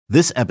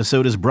This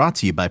episode is brought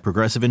to you by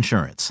Progressive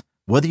Insurance.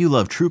 Whether you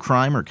love true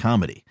crime or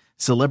comedy,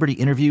 celebrity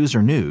interviews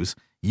or news,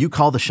 you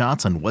call the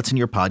shots on what's in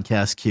your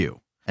podcast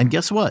queue. And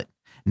guess what?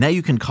 Now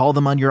you can call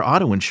them on your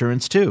auto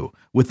insurance too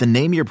with the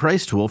Name Your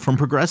Price tool from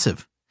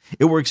Progressive.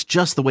 It works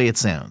just the way it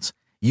sounds.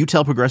 You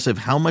tell Progressive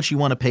how much you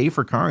want to pay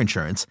for car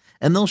insurance,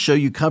 and they'll show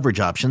you coverage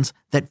options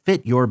that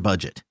fit your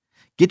budget.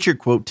 Get your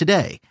quote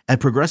today at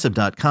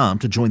Progressive.com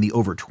to join the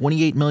over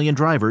 28 million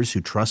drivers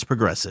who trust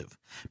Progressive.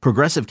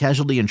 Progressive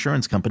Casualty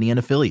Insurance Company and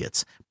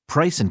Affiliates.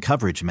 Price and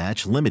coverage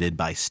match limited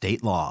by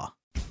state law.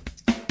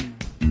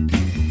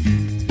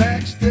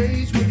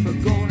 Backstage with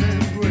Burgyone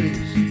and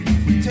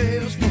Brazer, with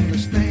tales from the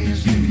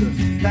stands to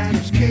the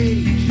batter's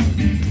cage.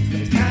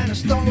 The kind of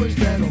stories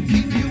that'll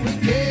keep you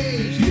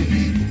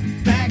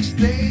engaged.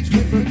 Backstage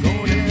with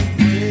Burgyone and Brazer.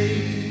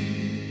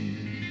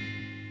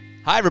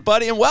 Hi,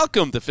 everybody, and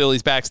welcome to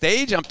Phillies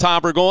Backstage. I'm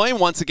Tom Burgyone,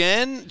 once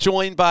again,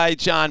 joined by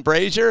John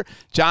Brazer.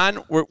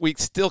 John, we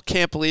still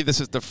can't believe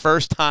this is the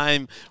first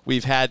time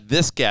we've had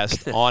this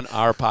guest on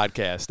our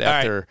podcast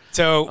after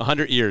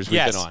 100 years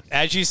we've been on.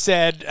 As you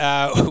said,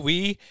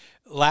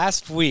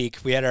 last week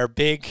we had our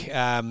big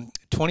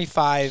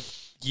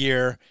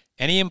 25-year,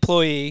 any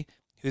employee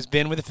who's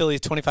been with the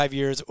Phillies 25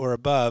 years or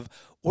above,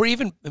 or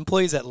even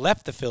employees that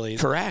left the Phillies.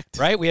 Correct.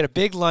 Right? We had a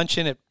big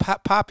luncheon at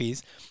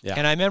Poppy's. Yeah.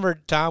 And I remember,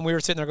 Tom, we were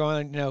sitting there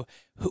going,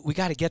 we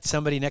got to get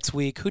somebody next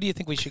week. Who do you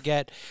think we should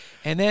get?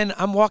 And then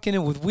I'm walking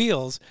in with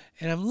Wheels,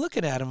 and I'm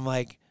looking at him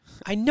like,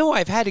 I know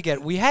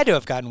we had to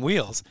have gotten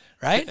Wheels,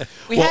 right?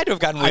 We had to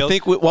have gotten Wheels. I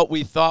think what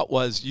we thought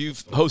was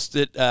you've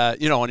hosted,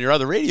 on your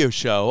other radio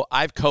show.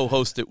 I've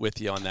co-hosted with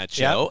you on that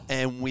show,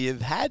 and we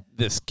have had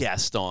this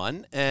guest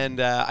on, and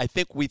I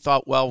think we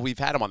thought, well, we've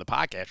had him on the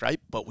podcast, right?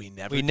 But we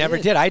never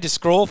did. I had to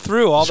scroll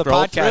through all the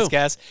podcast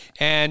guests,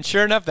 and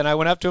sure enough, then I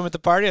went up to him at the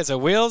party. I said,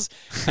 Wheels,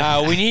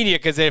 we need you,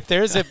 because if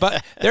there's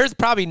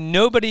probably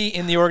nobody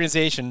in the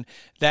organization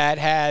that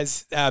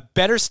has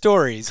better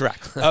stories.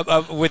 Correct.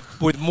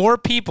 with more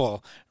people.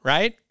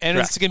 Right? And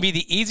Correct. It's going to be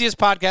the easiest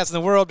podcast in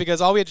the world,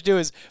 because all we have to do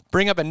is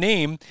bring up a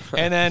name,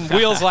 and then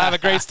Wheels will have a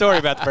great story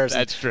about the person.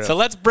 That's true. So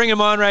let's bring him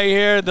on right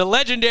here, the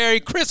legendary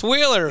Chris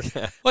Wheeler.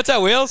 What's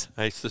up, Wheels?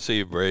 Nice to see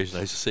you, Braze.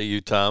 Nice to see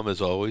you, Tom,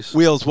 as always.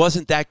 Wheels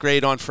wasn't that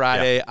great on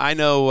Friday. Yeah. I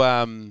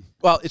know.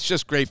 Well, it's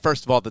just great,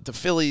 first of all, that the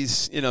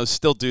Phillies,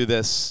 still do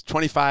this.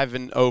 25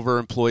 and over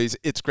employees.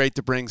 It's great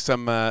to bring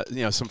some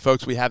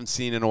folks we haven't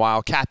seen in a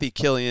while. Kathy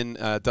Killian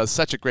does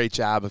such a great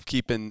job of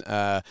keeping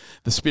the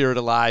spirit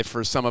alive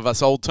for some of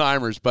us old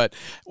timers. But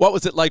what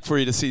was it like for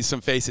you to see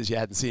some faces you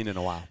hadn't seen in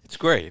a while? It's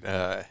great.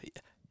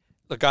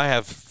 Look, I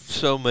have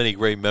so many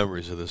great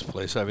memories of this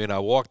place. I mean, I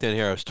walked in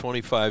here, I was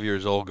 25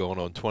 years old, going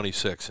on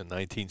 26 in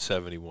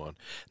 1971.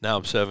 Now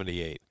I'm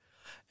 78.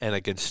 And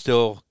I can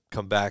still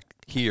come back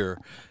here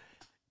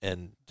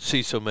and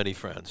see so many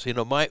friends.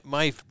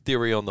 My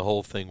theory on the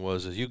whole thing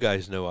was, as you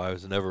guys know, I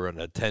was never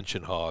an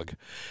attention hog.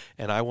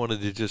 And I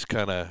wanted to just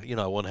kind of,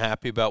 I wasn't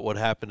happy about what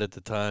happened at the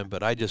time,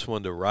 but I just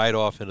wanted to ride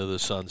off into the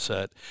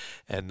sunset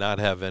and not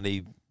have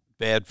any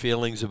bad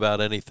feelings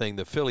about anything.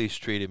 The Phillies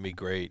treated me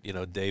great.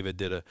 David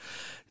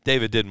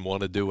didn't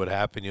want to do what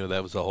happened.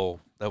 That was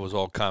all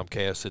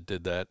Comcast that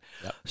did that.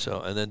 Yep.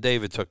 So, and then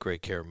David took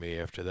great care of me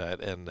after that,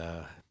 and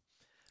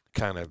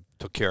kind of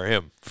took care of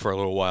him for a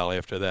little while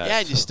after that. Yeah,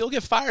 and you still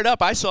get fired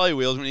up. I saw you,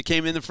 Wheels, when you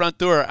came in the front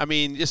door. I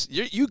mean, just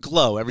you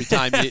glow every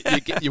time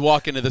you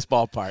walk into this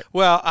ballpark.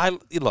 Well,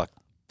 look,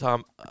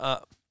 Tom,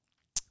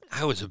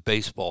 I was a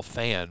baseball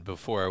fan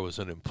before I was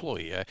an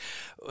employee.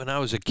 When I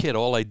was a kid,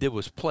 all I did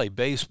was play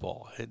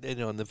baseball. And,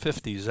 in the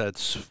 50s,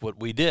 that's what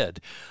we did.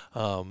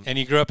 And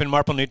you grew up in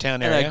Marple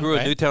Newtown area, and I grew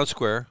right? in Newtown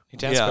Square.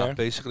 Square.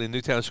 Basically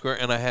Newtown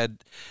Square. And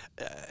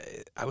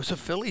I was a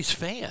Phillies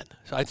fan.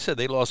 So I said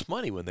they lost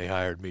money when they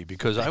hired me,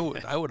 because I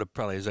would have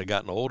probably, as I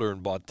gotten older,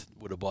 and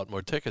would have bought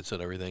more tickets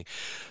and everything.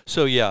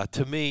 So, yeah,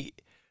 to me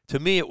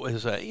it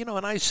was,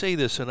 and I say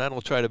this, and I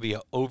don't try to be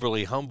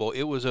overly humble,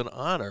 it was an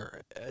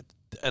honor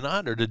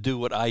to do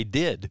what I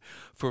did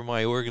for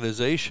my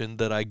organization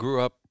that I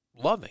grew up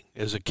loving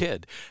as a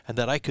kid, and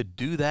that I could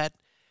do that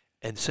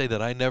and say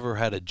that I never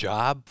had a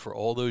job for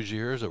all those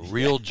years, a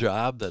real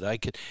job that I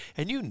could.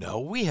 And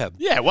we have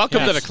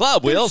welcome to the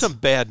club, there's Wheels. some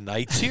bad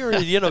nights here.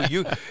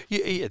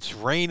 It's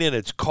raining,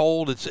 it's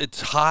cold,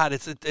 it's hot,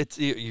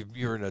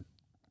 you're in a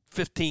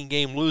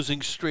 15-game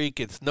losing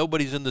streak.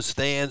 Nobody's in the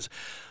stands,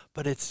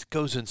 but it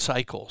goes in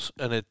cycles.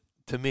 And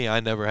to me, I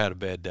never had a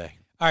bad day.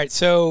 All right,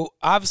 so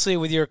obviously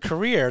with your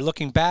career,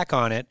 looking back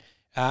on it,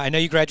 I know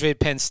you graduated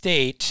Penn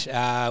State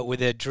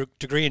with a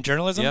degree in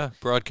journalism. Yeah,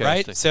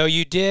 broadcasting. Right? So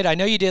I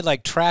know you did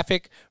like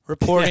traffic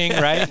reporting,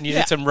 right? And you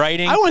did some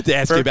writing. I wanted to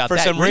ask you about for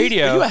that. some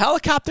radio. Were you a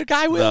helicopter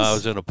guy, Wheels? No, I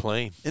was in a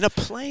plane. In a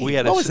plane?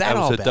 What was that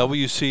all I was about? a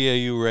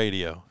WCAU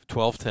radio,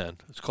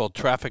 1210. It's called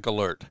Traffic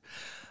Alert.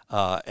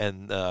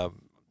 When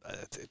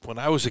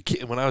I was a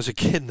kid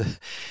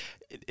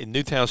in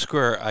Newtown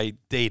Square, I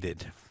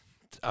dated.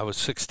 I was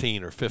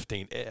 16 or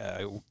 15.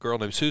 A girl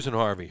named Susan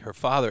Harvey. Her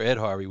father, Ed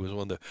Harvey, was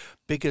one of the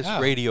biggest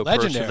radio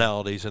legendary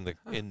personalities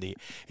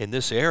in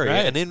this area,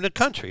 right, and in the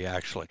country,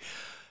 actually.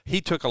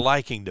 he took a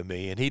liking to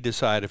me, and he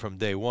decided from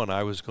day one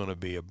I was going to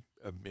be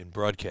in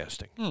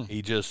broadcasting.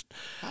 He just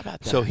How about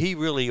that? so he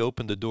really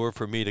opened the door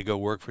for me to go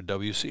work for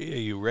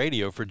WCAU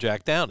Radio for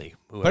Jack Downey,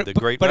 who had the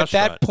great but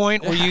restaurant. at that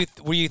point,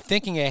 were you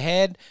thinking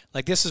ahead,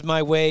 like this is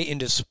my way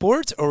into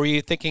sports, or were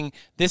you thinking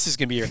this is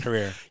going to be your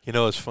career? You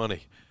know, it's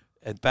funny.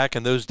 And back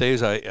in those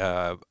days,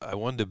 I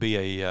wanted to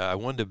be I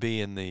wanted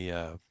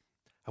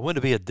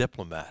to be a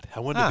diplomat. I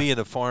wanted to be in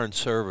the foreign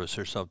service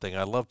or something.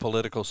 I love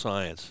political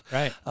science.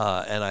 Right.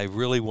 And I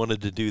really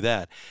wanted to do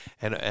that.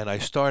 And I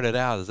started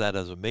out as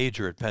a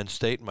major at Penn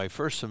State. In my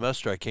first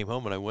semester, I came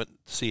home and I went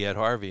to see Ed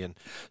Harvey and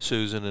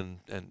Susan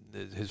and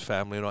his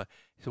family. And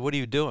he said, "What are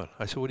you doing?"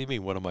 I said, "What do you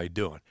mean, what am I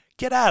doing?"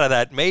 "Get out of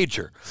that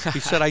major." He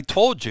said, "I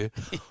told you,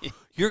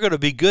 you're going to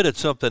be good at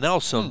something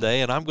else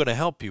someday, and I'm going to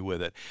help you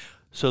with it."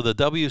 So the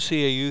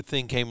WCAU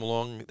thing came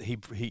along.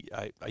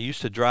 I used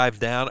to drive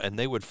down, and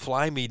they would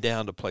fly me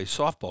down to play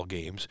softball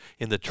games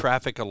in the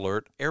traffic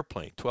alert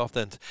airplane. 12th,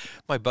 and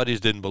my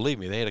buddies didn't believe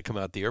me. They had to come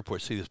out the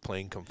airport, see this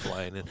plane come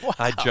flying, and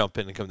I'd jump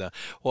in and come down.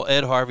 Well,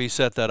 Ed Harvey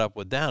set that up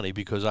with Downey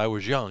because I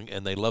was young,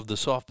 and they loved the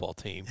softball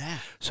team. Yeah.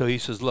 So he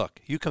says, "Look,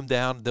 you come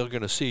down. They're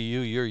going to see you.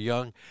 You're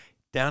young.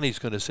 Downey's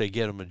going to say,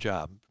 get him a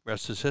job.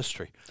 Rest is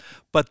history."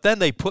 But then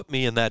they put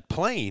me in that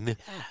plane.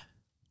 Yeah.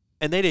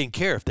 And they didn't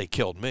care if they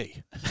killed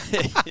me.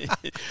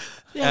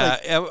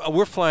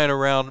 We're flying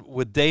around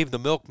with Dave the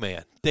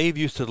milkman. Dave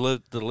used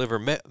to deliver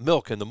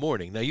milk in the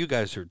morning. Now, you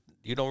guys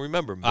you don't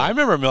remember milk. I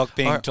remember milk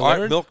being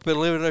delivered. Milk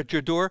delivered at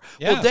your door?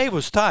 Yeah. Well, Dave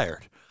was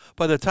tired.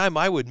 By the time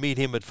I would meet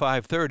him at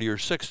 5:30 or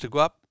 6 to go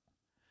up,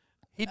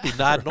 he'd be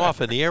nodding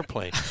off in the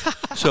airplane.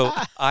 So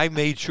I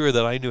made sure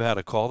that I knew how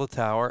to call the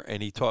tower,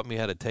 and he taught me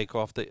how to take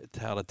off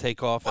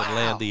and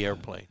land the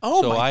airplane.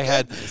 Oh, so my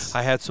I goodness.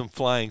 had some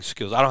flying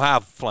skills. I don't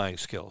have flying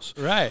skills.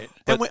 Right.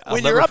 But And when I'll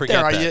you're never up forget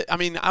there, are that. you? I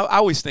mean, I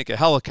always think of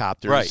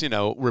helicopters, Right.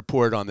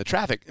 report on the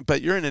traffic.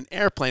 But you're in an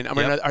airplane. I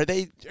mean, Yep.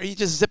 are you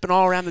just zipping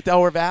all around the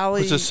Delaware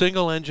Valley? It was a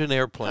single-engine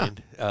airplane,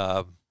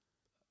 a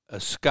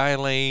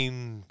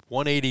Skylane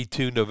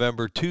 182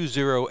 November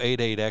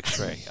 2088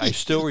 X-ray. I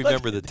still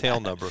remember the tail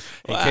number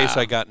in case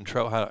I got in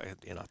trouble.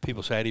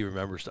 People say, "How do you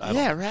remember?" I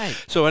don't know. right.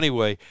 So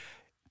anyway,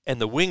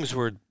 and the wings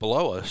were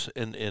below us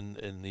in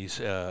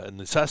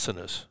the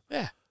Cessnas.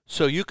 Yeah.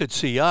 So you could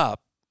see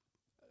up,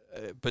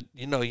 but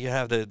you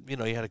had to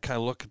kind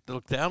of look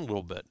down a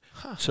little bit.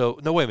 So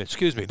no, wait a minute,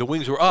 excuse me. The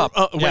wings were up.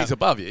 Wings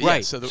above you. Right.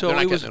 Yeah, so they're So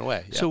not it was- getting in the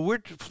way. Yeah. So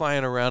we're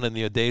flying around in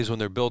the days when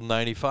they're building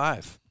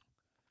 95.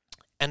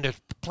 And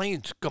there's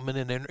planes coming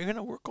in there.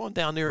 We're going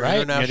down there Right,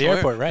 near the international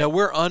airport, right. Now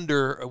we're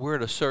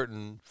at a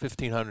certain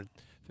 1,500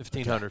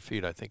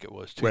 feet, I think it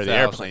was. where the 2,000.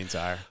 airplanes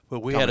are. But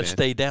we had to coming in.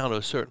 stay down to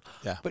a certain.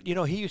 Yeah. But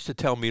he used to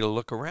tell me to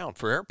look around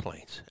for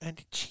airplanes, and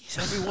geez,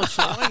 every once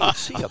in a while you'd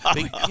see a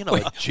big,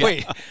 a jet.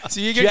 Wait, so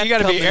you jet got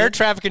to be coming air in.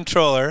 traffic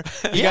controller.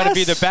 You got to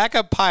be the Yes.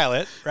 backup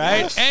pilot, right?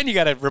 Yes. And you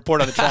got to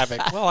report on the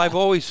traffic. Well, I've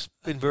always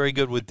been very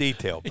good with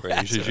detail,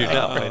 Brazer, as you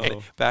know.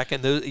 Oh. Back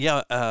in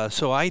the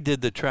so I did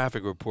the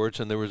traffic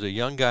reports, and there was a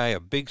young guy, a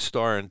big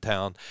star in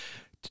town,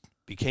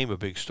 became a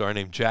big star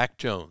named Jack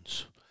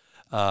Jones,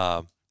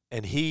 and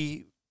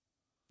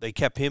they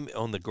kept him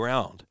on the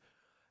ground,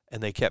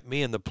 and they kept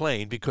me in the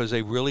plane because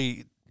it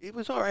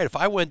was all right if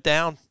I went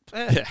down,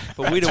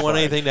 but we didn't want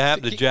anything to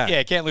happen to Jack.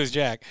 Yeah, can't lose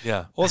Jack.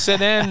 Yeah. Well, so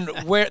then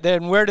where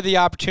did the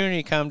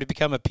opportunity come to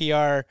become a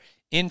PR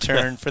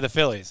intern for the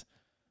Phillies?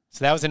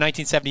 So that was in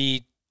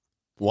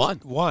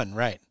 1971,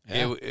 right?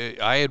 Yeah.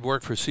 I had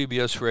worked for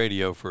CBS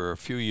Radio for a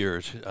few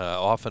years,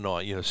 off and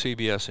on.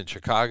 CBS in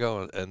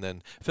Chicago, and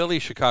then Philly,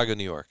 Chicago,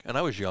 New York. And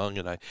I was young,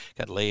 and I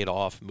got laid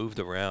off, moved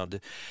around,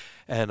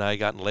 and I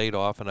got laid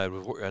off, and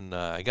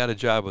I got a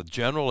job with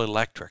General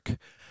Electric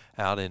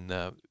out in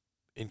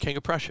King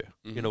of Prussia,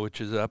 which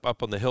is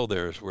up on the hill.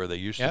 There is where they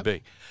used to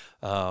be.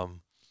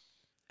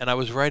 And I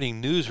was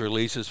writing news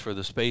releases for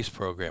the space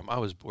program. I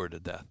was bored to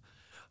death.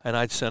 And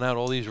I'd sent out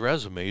all these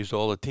resumes to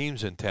all the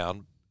teams in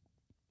town.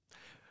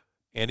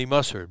 Andy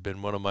Musser had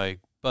been one of my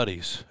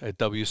buddies at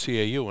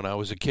WCAU when I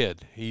was a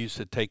kid. He used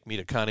to take me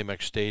to Connie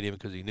Mack Stadium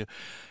because he knew.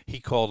 He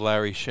called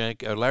Larry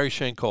Schenk. Larry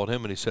Schenk called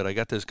him and he said, "I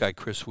got this guy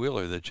Chris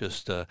Wheeler that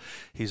just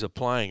he's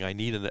applying. I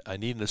need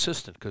an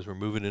assistant because we're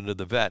moving into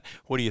the vet.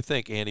 What do you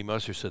think?" Andy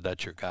Musser said,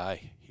 "That's your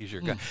guy. He's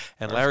your guy."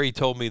 And Larry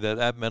told me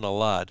that meant a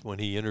lot when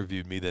he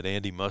interviewed me, that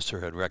Andy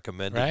Musser had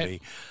recommended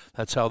me.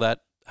 That's how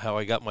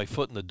I got my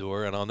foot in the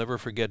door. And I'll never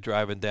forget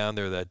driving down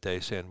there that day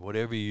saying,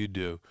 "Whatever you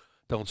do,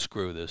 don't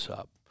screw this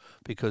up.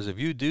 Because if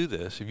you do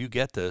this, if you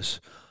get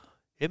this,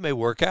 it may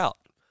work out."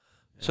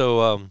 So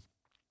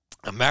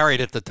I'm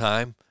married at the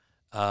time.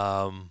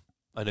 I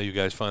know you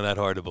guys find that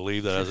hard to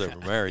believe that I was ever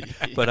married.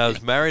 But I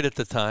was married at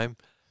the time.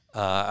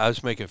 I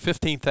was making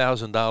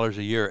 $15,000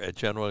 a year at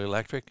General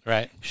Electric.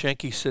 Right.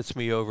 Schenke sits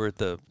me over at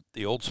the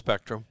old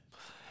Spectrum.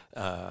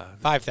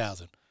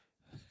 5,000.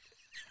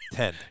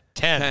 10.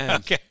 10.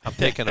 Okay. I'm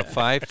taking a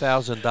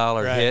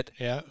 $5,000 Right. hit,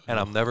 Yeah. and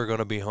I'm never going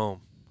to be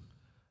home.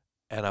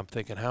 And I'm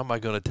thinking, how am I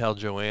going to tell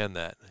Joanne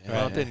that?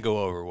 Well, it didn't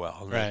go over well.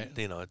 And Right.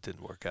 then, it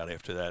didn't work out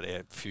after that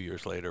a few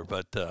years later.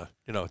 But,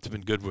 it's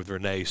been good with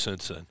Renee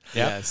since then.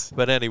 Yes.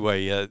 But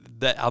anyway,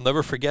 I'll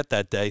never forget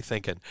that day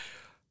thinking,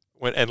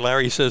 and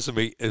Larry says to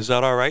me, "Is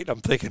that all right?" I'm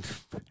thinking,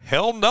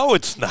 hell no,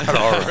 it's not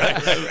all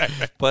right.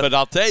 right. But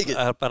I'll take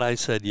it. But I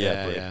said,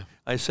 yeah, buddy. yeah.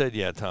 I said,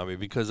 yeah, Tommy,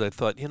 because I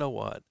thought, you know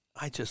what?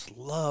 I just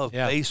love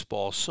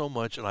baseball so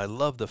much, and I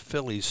love the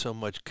Phillies so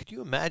much. Could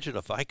you imagine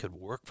if I could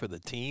work for the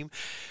team?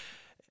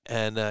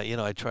 And,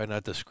 I try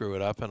not to screw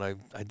it up, and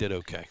I did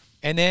okay.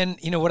 And then,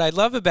 what I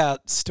love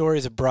about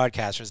stories of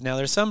broadcasters, now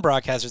there's some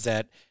broadcasters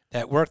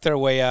that work their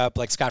way up,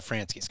 like Scott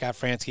Fransky. Scott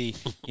Fransky,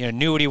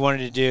 knew what he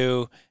wanted to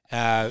do,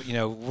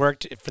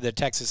 worked for the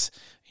Texas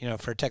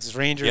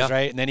Rangers,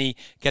 right? And then he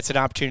gets an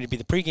opportunity to be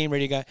the pregame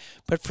radio guy.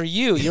 But for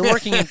you, you're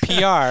working in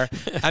PR.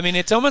 I mean,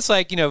 it's almost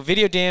like,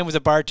 Video Dan was a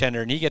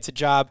bartender and he gets a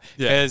job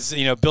because,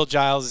 Bill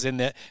Giles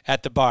is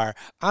at the bar.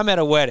 I'm at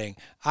a wedding.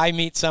 I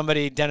meet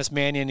somebody, Dennis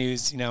Mannion,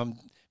 who's,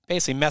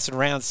 basically messing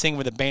around, singing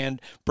with a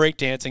band,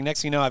 breakdancing.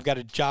 Next thing you know, I've got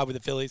a job with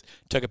the Phillies,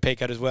 took a pay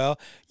cut as well.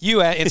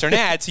 You answered an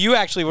ad, so you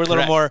actually were a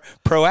little more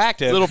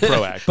proactive.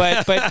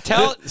 But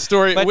tell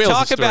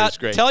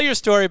tell your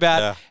story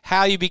about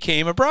how you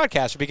became a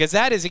broadcaster, because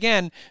that is,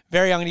 again,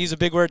 I'm going to use a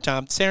big word,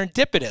 Tom,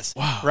 serendipitous.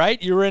 Wow.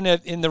 Right? You were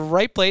in the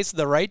right place at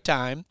the right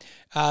time.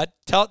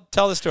 Tell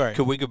the story.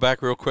 Could we go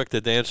back real quick to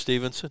Dan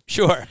Stevenson?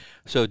 Sure.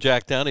 So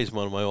Jack Downey's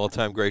one of my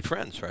all-time great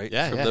friends, right?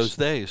 Yeah, From those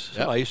days.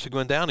 So I used to go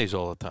in Downey's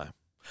all the time.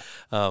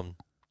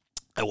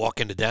 I walk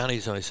into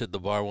Downey's and I sit at the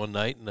bar one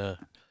night, and the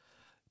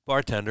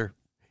bartender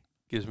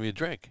gives me a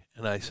drink.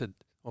 And I said,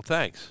 well,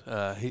 thanks.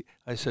 I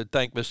said,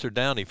 thank Mr.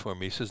 Downey for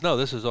me. He says, no,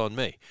 this is on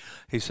me.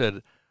 He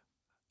said,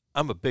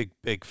 I'm a big,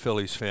 big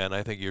Phillies fan.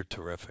 I think you're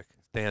terrific.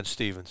 Dan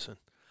Stevenson.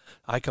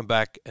 I come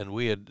back, and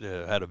we had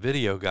a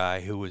video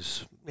guy who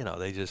was,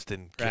 they just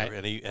didn't care.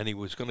 Right. And he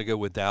was going to go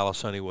with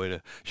Dallas anyway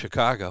to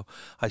Chicago.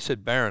 I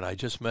said, Barron, I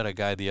just met a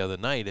guy the other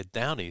night at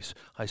Downey's.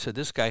 I said,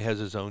 this guy has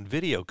his own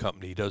video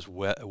company. He does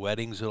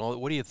weddings and all that.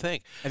 What do you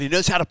think? And he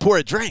knows how to pour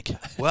a drink.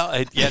 Well,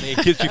 it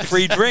gives you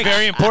free drinks.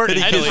 Very important.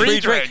 He gives free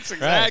drinks.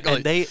 Exactly.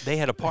 And they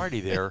had a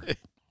party there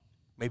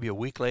maybe a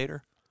week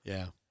later.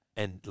 Yeah.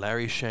 And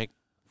Larry Shank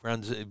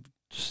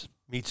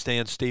meets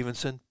Dan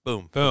Stevenson.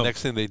 Boom. Boom. The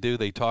next thing they do,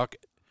 they talk.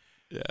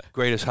 Yeah.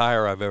 Greatest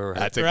hire I've ever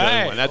had. That's a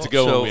good one. That's a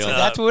good one.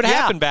 That's what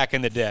happened back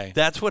in the day.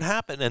 That's what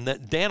happened.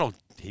 And Dan,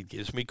 he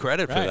gives me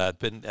credit for that.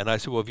 And I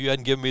said, well, if you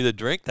hadn't given me the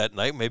drink that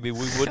night, maybe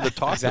we wouldn't have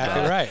talked about it.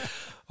 Exactly right.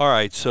 All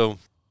right, so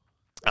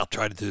I'll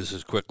try to do this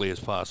as quickly as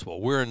possible.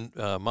 We're in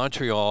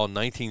Montreal in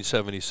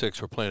 1976.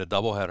 We're playing a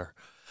doubleheader,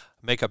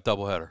 makeup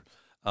doubleheader.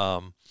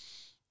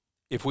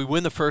 If we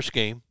win the first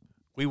game,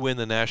 we win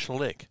the National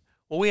League.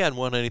 Well, we hadn't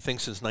won anything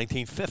since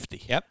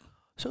 1950. Yep.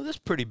 So this is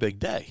a pretty big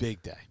day.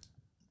 Big day.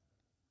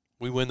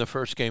 We win the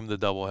first game of the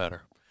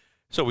doubleheader.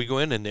 So we go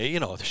in and,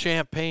 the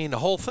champagne, the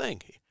whole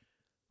thing.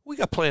 We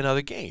got to play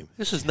another game.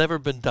 This has never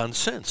been done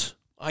since.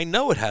 I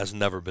know it has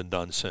never been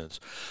done since.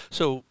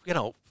 So,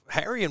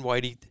 Harry and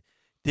Whitey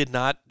did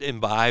not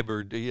imbibe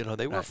or,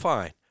 they were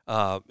fine.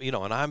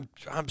 And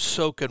I'm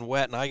soaking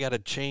wet, and I got to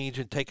change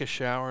and take a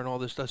shower and all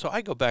this stuff. So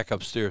I go back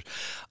upstairs.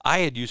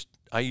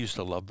 I used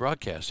to love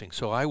broadcasting,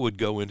 so I would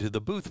go into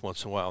the booth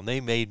once in a while, and they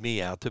made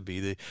me out to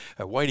be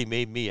Whitey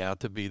made me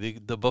out to be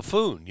the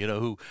buffoon,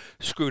 who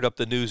screwed up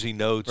the newsy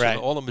notes, and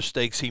all the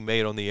mistakes he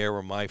made on the air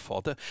were my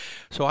fault.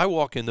 So I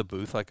walk in the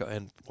booth,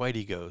 and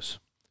Whitey goes,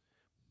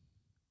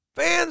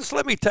 fans,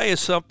 let me tell you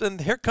something.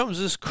 Here comes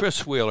this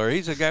Chris Wheeler.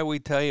 He's a guy we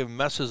tell you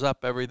messes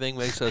up everything,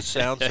 makes us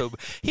sound so.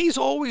 He's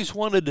always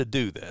wanted to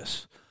do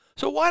this.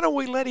 So why don't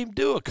we let him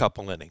do a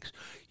couple innings?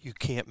 You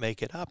can't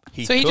make it up.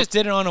 He just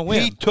did it on a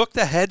whim. He took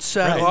the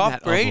headset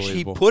off, Braze.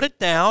 He put it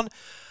down.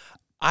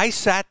 I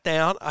sat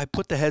down. I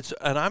put the headset,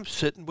 and I'm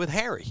sitting with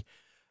Harry.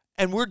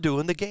 And we're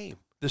doing the game,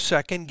 the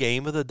second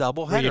game of the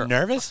doubleheader. Were you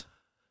nervous?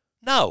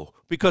 No,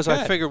 because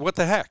I figured, what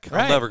the heck?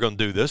 I'm never going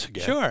to do this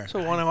again. Sure. So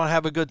why don't I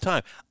have a good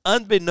time?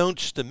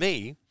 Unbeknownst to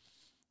me,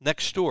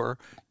 next door,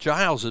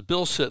 Giles is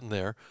Bill sitting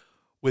there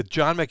with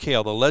John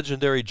McHale, the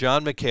legendary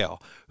John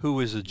McHale, who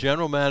is the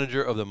general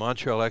manager of the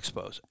Montreal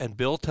Expos. And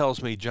Bill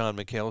tells me, John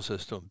McHale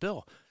says to him,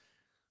 Bill,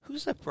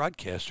 who's that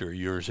broadcaster of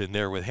yours in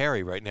there with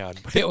Harry right now?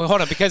 Well,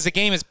 hold on, because the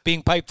game is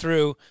being piped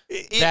through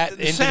into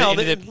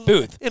the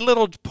booth. In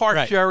Little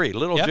Park,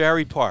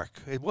 Jerry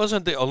Park. It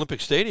wasn't the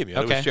Olympic Stadium yet.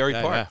 Okay. It was Jerry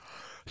Park. Yeah.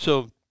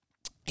 So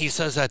he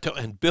says that to him,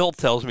 and Bill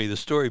tells me the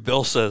story.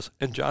 Bill says,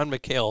 and John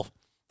McHale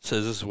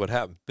says, this is what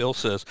happened. Bill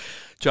says,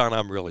 John,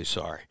 I'm really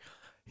sorry.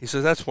 He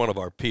says, that's one of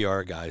our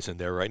PR guys in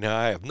there right now.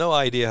 I have no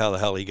idea how the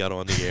hell he got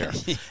on the air.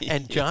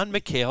 And John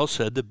McHale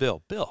said to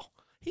Bill,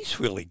 he's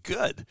really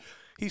good.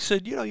 He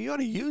said, you ought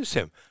to use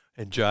him.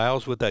 And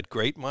Giles, with that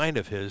great mind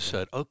of his,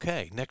 said,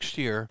 okay, next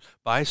year,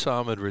 Bryce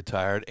Ahmed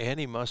retired.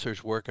 Andy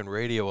Musser's working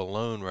radio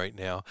alone right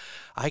now.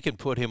 I can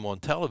put him on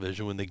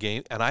television when the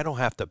game, and I don't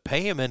have to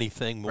pay him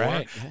anything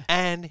more.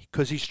 And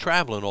because he's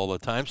traveling all the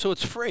time, so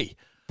it's free.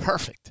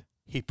 Perfect.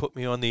 He put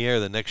me on the air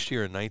the next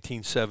year in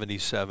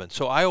 1977.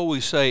 So I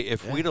always say,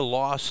 if we'd have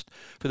lost,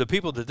 for the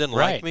people that didn't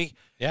like me,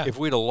 Yeah. If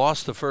we'd have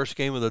lost the first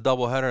game of the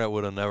doubleheader, that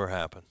would have never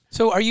happened.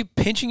 So are you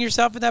pinching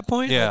yourself at that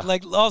point? Yeah.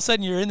 Like all of a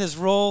sudden you're in this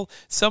role.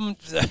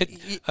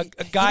 A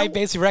guy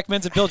basically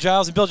recommends it, Bill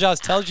Giles, and Bill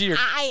Giles tells you you're.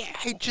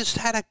 I just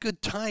had a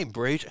good time,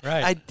 Brazier.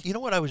 Right. You know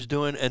what I was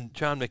doing? And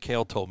John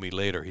McHale told me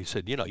later. He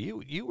said,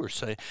 you were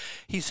saying.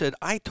 He said,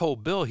 I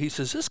told Bill. He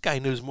says, this guy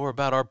knows more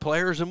about our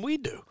players than we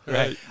do.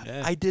 Right.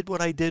 Yeah. I did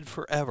what I did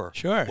forever.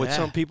 Sure. What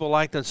some people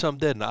liked and some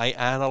didn't. I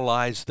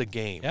analyzed the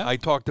game. Yeah. I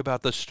talked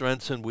about the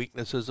strengths and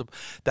weaknesses of.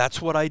 That's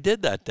what I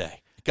did that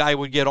day. Guy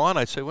would get on.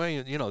 I'd say,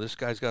 well, this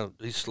guy's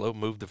he's slow,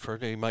 move the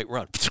first, he might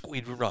run.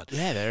 We'd run.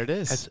 Yeah, there it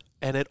is.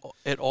 And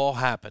it all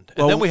happened.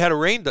 Well, and then we had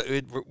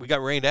we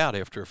got rained out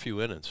after a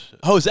few innings.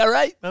 Oh, is that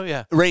right? Oh,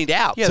 yeah. Rained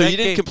out. Yeah, so that you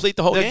didn't game- complete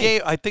the whole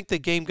game? I think the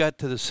game got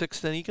to the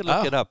sixth inning. You can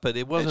look Oh, it up, but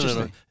it wasn't.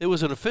 interesting. It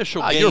was an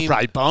official Oh, game. you were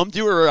probably bummed.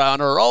 You were on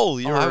a roll.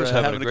 You were I was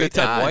having a good great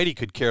time. time. Whitey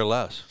could care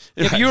less.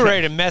 If you were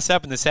ready to mess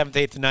up in the 7th,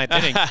 8th, and 9th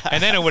inning,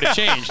 and then it would have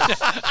changed.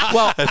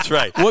 Well, That's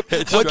right. What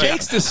right.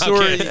 makes this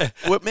story?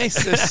 What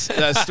makes this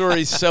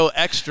story so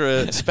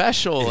extra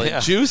special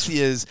and juicy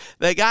is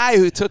the guy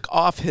who took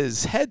off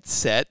his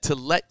headset to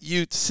let you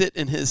sit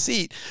in his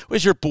seat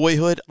was your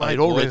boyhood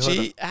idol,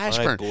 Richie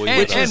Ashburn.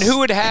 And who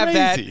would have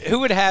crazy. that? Who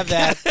would have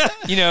that?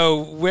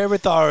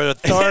 Wherewithal or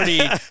authority,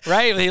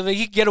 right?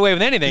 He could get away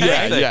with anything.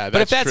 Yeah, right? yeah,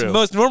 But if that's that's true.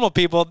 most normal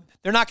people,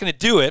 they're not going to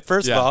do it.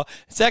 First of Yeah. all,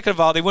 second of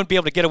all, they wouldn't be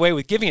able to get away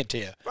with giving it to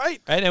you.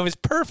 Right. And it was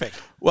perfect.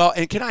 Well,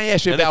 and can I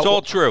ask you And about? it's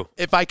all true.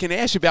 If I can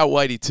ask you about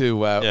Whitey too,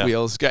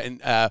 Wheels.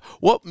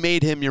 What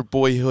made him your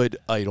boyhood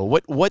idol?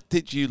 What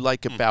did you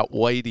like about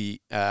Whitey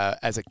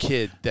as a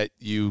kid that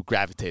you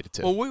gravitated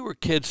to? Well, we were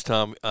kids,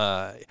 Tom.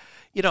 There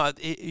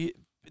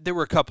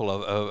were a couple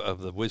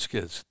of the Whiz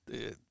Kids.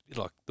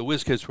 Look, the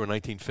Whiz Kids were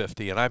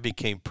 1950, and I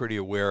became pretty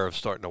aware of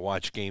starting to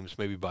watch games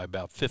maybe by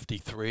about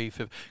 53,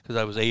 because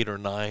I was 8 or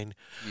 9.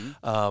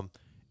 Mm-hmm.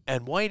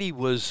 And Whitey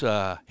was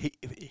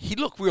he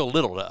looked real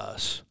little to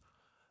us,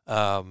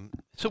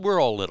 so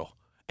we're all little,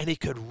 and he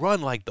could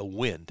run like the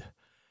wind,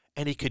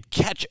 and he could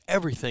catch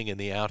everything in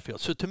the outfield.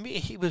 So to me,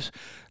 he was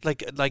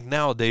like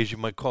nowadays you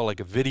might call like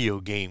a video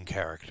game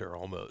character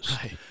almost.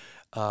 Right.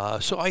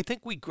 So I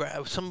think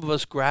some of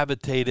us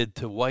gravitated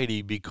to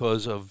Whitey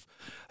because of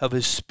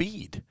his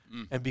speed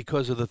and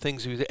because of the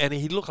things he was, and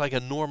he looked like a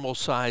normal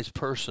sized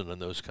person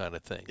and those kind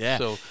of things. Yeah.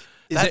 So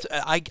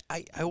I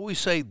always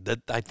say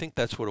that I think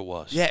that's what it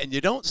was. Yeah, and you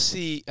don't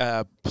see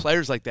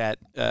players like that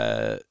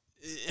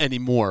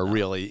anymore,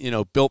 really.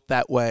 Built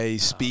that way.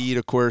 Speed,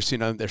 of course.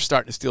 They're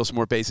starting to steal some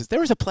more bases. There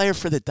was a player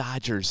for the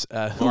Dodgers.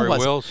 Who Maury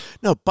was it? Wills?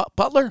 No,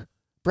 Butler.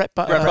 Brett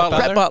Butler.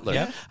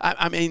 Yeah.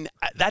 I mean,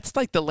 that's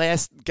like the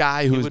last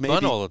guy who He was would maybe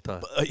bunt all the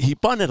time. He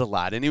bunted a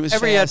lot, and he was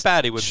Every fast, at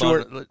bat he would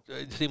short. bunt.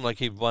 It seemed like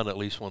he'd bunt at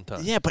least one time.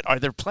 Yeah, but are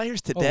there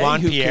players today?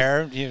 Juan who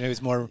Pierre,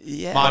 who's more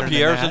Yeah. modern than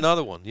Pierre's that.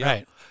 another one. Yeah.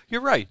 Right.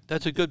 You're right.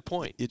 That's a good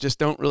point. you just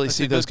don't really That's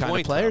see a good those kind of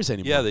point, players Tom.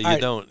 anymore. Yeah, that you All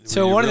right. don't.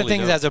 So you one of the really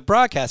things don't. as a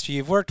broadcaster,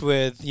 you've worked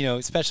with,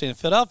 especially in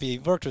Philadelphia,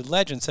 you've worked with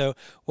legends. So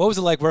what was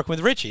it like working with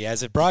Richie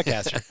as a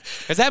broadcaster?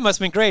 Because that must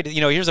have been great.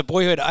 Here's a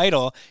boyhood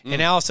idol, and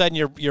now all of a sudden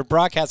you're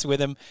broadcasting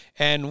with him,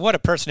 and what a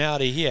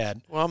personality he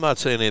had. Well, I'm not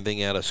saying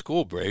anything out of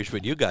school, Brazier,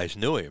 but you guys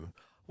knew him.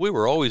 We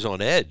were always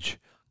on edge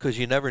because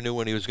you never knew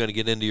when he was going to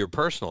get into your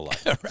personal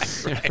life.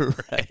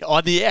 right.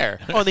 On the air.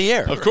 On the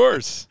air. Of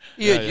course.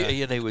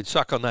 They would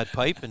suck on that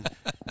pipe, and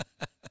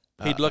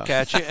he'd look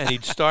at you, and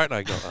he'd start, and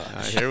I'd go,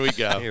 Here we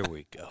go. Here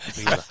we go.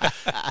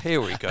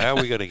 Here we go. How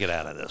are we going to get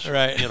out of this?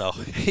 Right.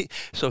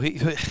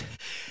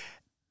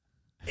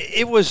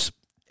 It was,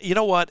 you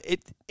know what?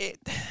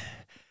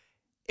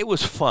 It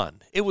was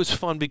fun. It was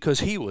fun because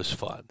he was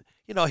fun.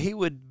 He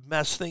would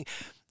mess things.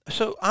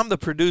 So I'm the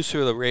producer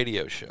of the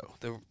radio show,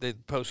 the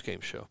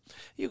post-game show.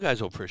 You guys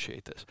will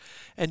appreciate this.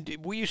 And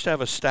we used to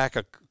have a stack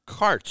of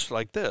carts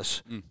like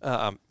this.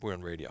 We're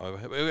on radio.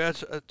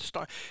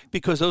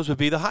 Because those would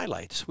be the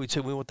highlights. We'd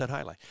say, we want that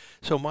highlight.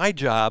 So my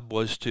job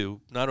was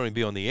to not only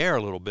be on the air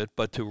a little bit,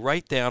 but to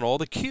write down all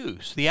the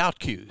cues, the out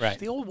cues, Right.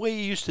 the old way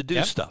you used to do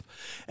Yep. stuff.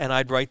 And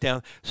I'd write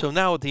down. So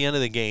now at the end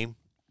of the game,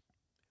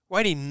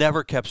 Whitey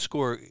never kept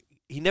score.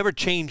 He never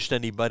changed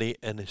anybody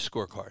in his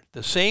scorecard.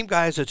 The same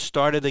guys that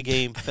started the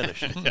game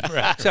finished,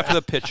 except for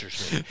the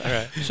pitchers.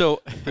 Right.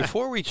 So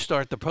before we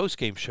start the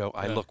post-game show,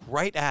 I look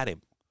right at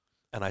him,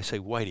 and I say,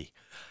 Whitey,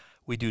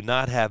 we do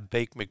not have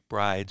Bake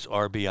McBride's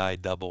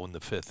RBI double in the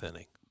 5th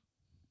inning.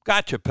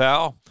 Gotcha,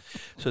 pal.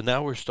 So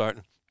now we're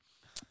starting.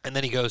 And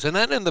then he goes, and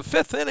then in the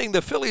 5th inning,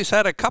 the Phillies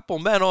had a couple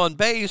men on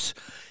base,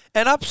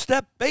 and up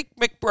stepped Bake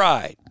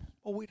McBride.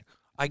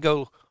 I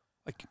go,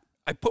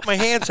 I put my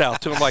hands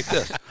out to him like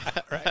this.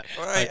 Right.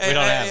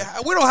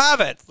 We don't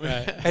have it.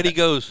 Right. And he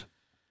goes,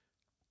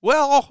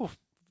 well,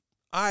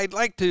 I'd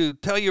like to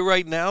tell you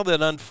right now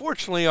that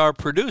unfortunately our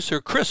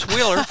producer, Chris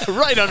Wheeler,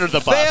 Right under the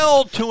bus.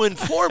 failed to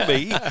inform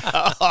me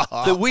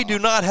that we do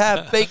not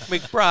have Bake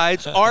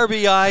McBride's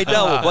RBI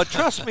double. But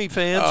trust me,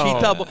 fans,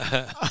 he double.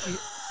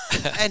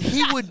 And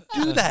he would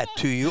do that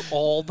to you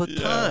all the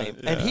time.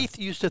 And he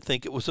used to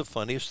think it was the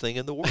funniest thing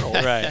in the world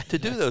to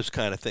do those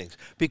kind of things.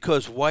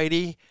 Because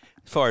Whitey,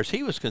 as far as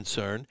he was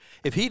concerned,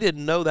 if he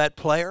didn't know that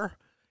player,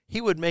 he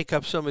would make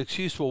up some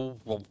excuse.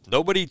 Well,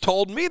 nobody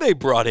told me they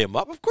brought him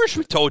up. Of course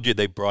we told you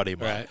they brought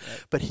him up.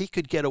 But he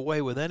could get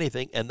away with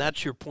anything, and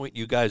that's your point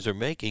you guys are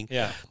making,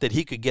 that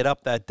he could get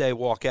up that day,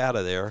 walk out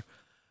of there,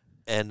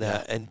 and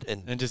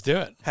just do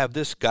it. Have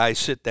this guy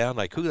sit down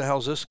like, who the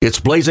hell's this? It's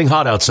blazing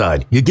hot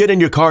outside. You get in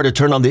your car to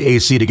turn on the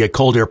AC to get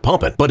cold air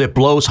pumping, but it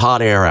blows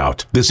hot air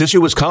out. This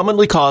issue is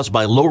commonly caused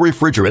by low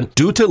refrigerant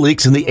due to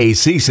leaks in the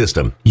AC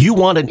system. You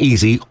want an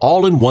easy,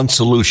 all-in-one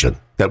solution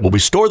that will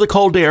restore the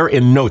cold air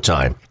in no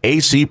time.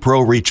 AC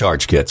Pro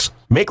Recharge Kits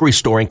make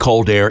restoring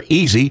cold air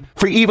easy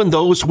for even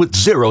those with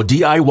zero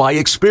DIY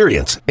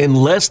experience in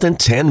less than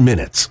 10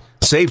 minutes.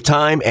 Save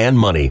time and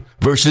money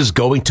versus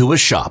going to a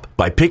shop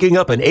by picking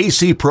up an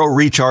AC Pro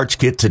Recharge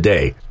Kit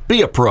today.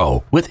 Be a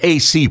pro with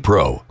AC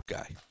Pro. All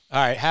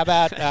right, how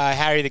about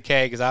Harry the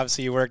K? Because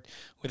obviously you worked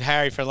with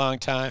Harry for a long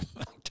time.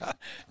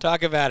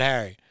 Talk about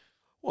Harry.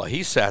 Well,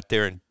 he sat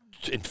there in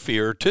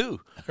fear too.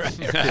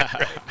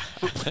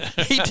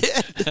 He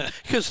did,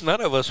 because none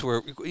of us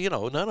were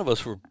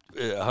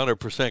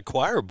 100%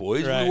 choir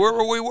boys. Right. We were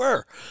where we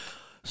were.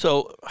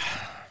 So,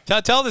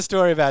 tell the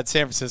story about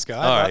San Francisco.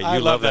 All right, I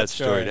love that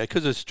story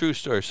because it's a true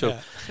story. So,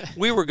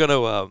 we were going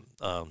to.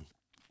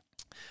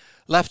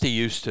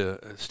 Lefty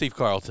Steve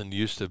Carlton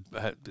used to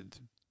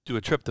do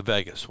a trip to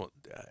Vegas.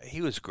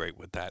 He was great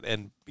with that,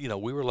 and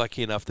we were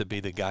lucky enough to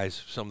be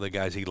some of the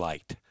guys he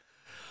liked.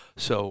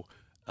 So.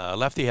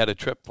 Lefty had a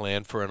trip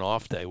planned for an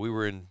off day. We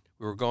were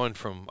going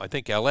from, I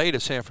think, L.A. to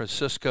San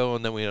Francisco,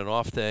 and then we had an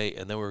off day,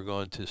 and then we were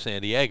going to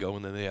San Diego,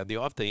 and then they had the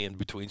off day in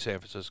between San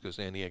Francisco and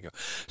San Diego.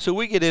 So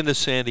we get into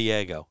San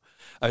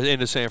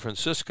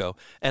Francisco,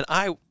 and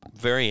I,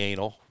 very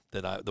anal,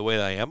 the way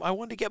that I am, I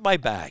wanted to get my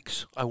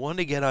bags. I wanted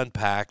to get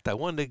unpacked. I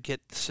wanted to get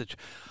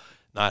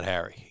not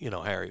Harry.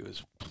 Harry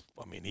was,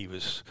 he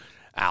was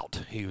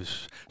out.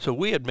 So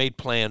we had made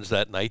plans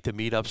that night to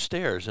meet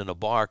upstairs in a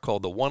bar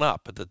called the One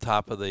Up at the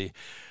top of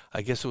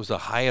I guess it was a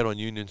Hyatt on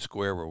Union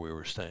Square where we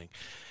were staying.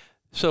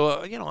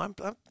 So I'm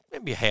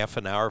maybe half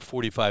an hour,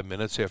 45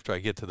 minutes after I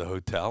get to the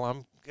hotel,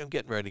 I'm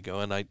getting ready to go,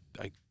 and I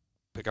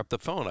pick up the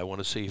phone. I want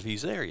to see if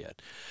he's there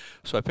yet.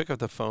 So I pick up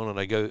the phone and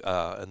I go,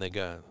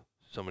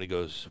 somebody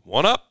goes,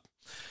 One Up.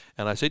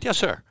 And I said, yes,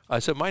 sir. I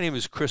said, my name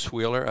is Chris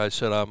Wheeler. I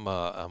said, I'm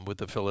with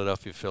the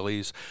Philadelphia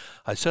Phillies.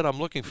 I said, I'm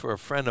looking for a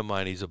friend of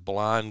mine. He's a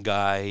blonde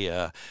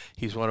guy.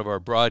 He's one of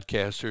our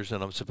broadcasters,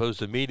 and I'm supposed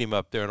to meet him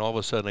up there. And all of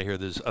a sudden I hear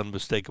this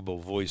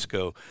unmistakable voice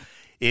go,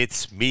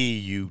 it's me,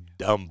 you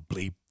dumb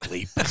bleep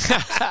bleep.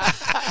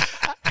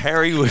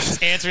 Harry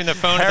was answering the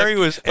phone. Harry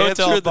was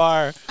hotel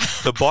bar.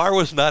 The bar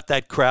was not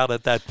that crowded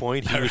at that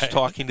point. He was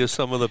talking to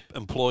some of the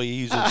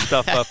employees and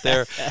stuff up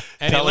there.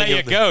 And he let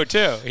you go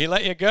too. He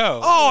let you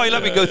go. Oh, he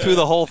let me go through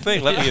the whole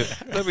thing.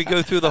 Let me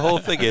go through the whole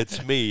thing.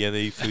 It's me, and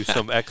he threw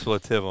some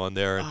expletive on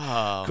there. And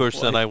of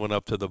course, then I went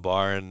up to the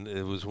bar, and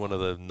it was one of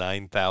the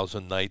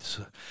 9,000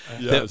 nights.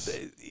 Yes.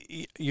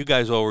 You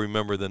guys all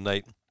remember the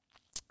night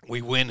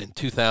we win in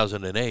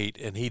 2008,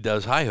 and he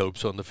does High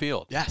Hopes on the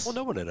field. Yes. Well,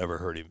 no one had ever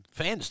heard him.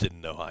 Fans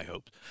didn't know High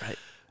Hopes. Right.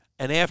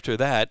 And after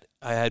that,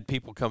 I had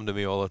people come to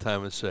me all the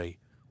time and say,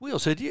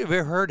 Wheels, had you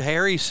ever heard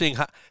Harry sing?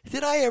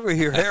 Did I ever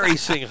hear Harry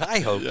sing High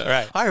Hopes?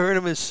 Right. I heard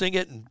him sing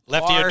it in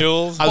Lefty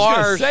O'Doul's. I was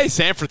going to say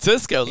San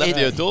Francisco,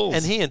 Lefty O'Doul's.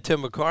 And he and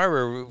Tim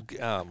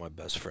McCarver, my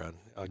best friend.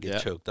 I'll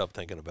get choked up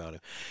thinking about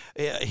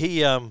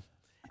it.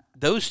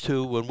 Those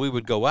two, when we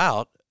would go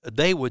out,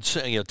 they would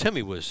sing.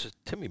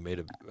 Timmy made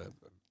a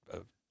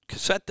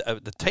cassette,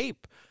 the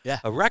tape,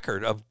 a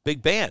record of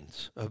big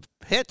bands, of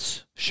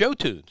hits, show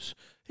tunes.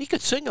 He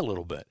could sing a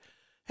little bit.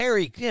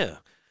 Harry,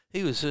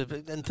 he was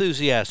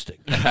enthusiastic.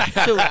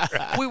 So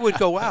we would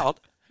go out,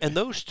 and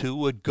those two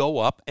would go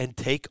up and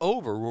take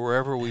over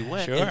wherever we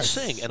went and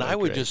sing. And I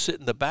would just sit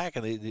in the back,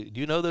 and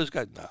do you know those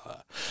guys? No,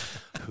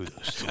 who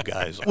those two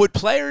guys are. Would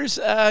players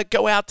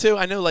go out too?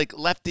 I know like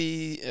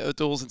Lefty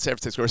O'Doul's in San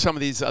Francisco or some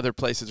of these other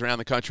places around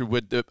the country.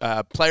 Would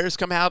players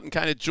come out and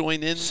kind of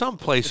join in? Some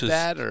places.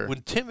 That, or?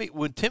 When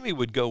Timmy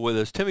would go with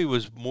us, Timmy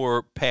was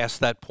more past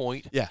that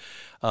point. Yeah.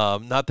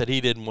 Not that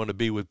he didn't want to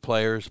be with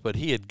players, but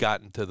he had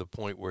gotten to the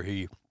point where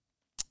he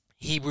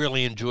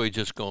really enjoyed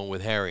just going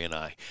with Harry and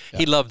I. Yeah.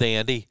 He loved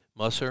Andy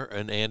Musser,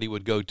 and Andy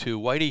would go too.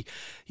 Whitey,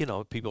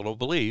 people don't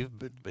believe,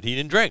 but he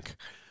didn't drink.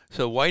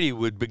 So Whitey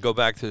would go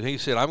back he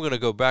said, I'm going to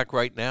go back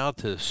right now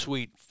to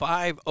suite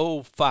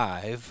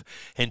 505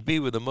 and be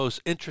with the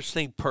most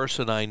interesting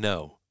person I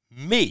know.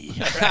 Me.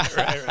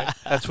 Right.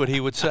 That's what he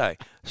would say.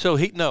 So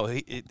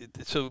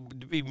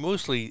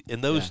mostly in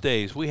those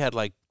days, we had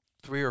like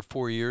 3 or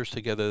 4 years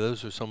together.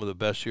 Those are some of the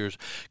best years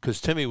because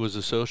Timmy was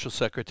a social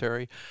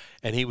secretary,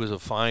 and he was a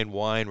fine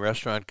wine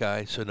restaurant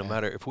guy. So no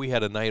matter if we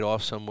had a night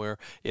off somewhere,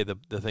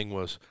 the thing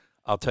was,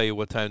 I'll tell you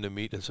what time to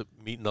meet. It's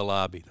meet in the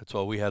lobby. That's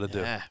all we had to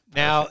do.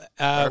 Now,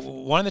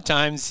 one of the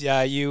times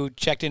you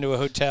checked into a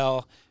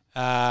hotel,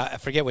 I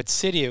forget what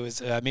city it was,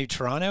 maybe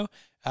Toronto,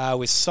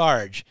 with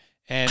Sarge.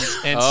 And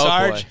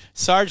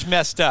Sarge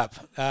messed up.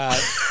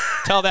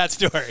 Tell that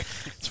story.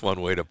 It's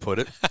one way to put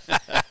it.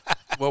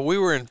 Well, we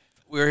were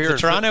here in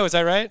Toronto, is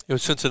that right? It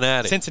was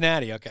Cincinnati.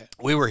 Cincinnati, okay.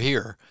 We were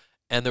here,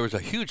 and there was a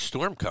huge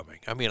storm coming.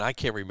 I mean, I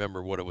can't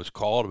remember what it was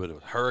called, but it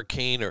was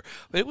hurricane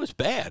but it was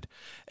bad.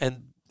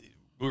 And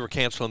we were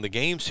canceling the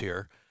games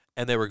here,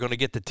 and they were going to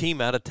get the team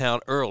out of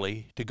town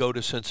early to go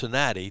to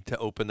Cincinnati to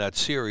open that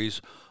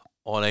series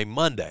on a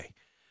Monday.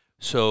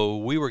 So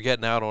we were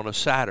getting out on a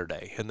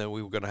Saturday, and then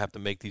we were going to have to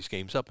make these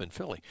games up in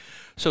Philly.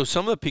 So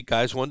some of the Pete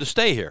guys wanted to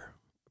stay here.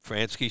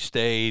 Fransky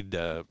stayed,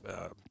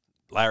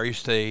 Larry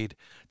stayed,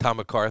 Tom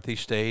McCarthy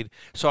stayed.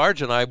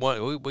 Sarge and I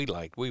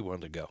we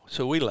wanted to go.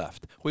 So we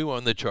left. We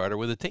won the charter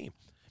with the team.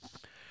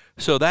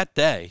 So that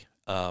day,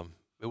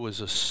 it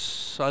was a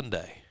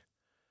Sunday.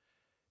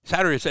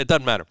 Saturday, it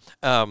doesn't matter.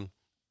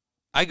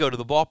 I go to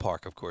the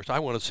ballpark, of course. I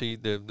want to see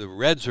the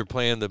Reds are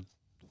playing the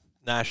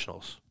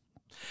Nationals.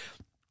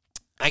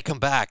 I come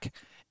back,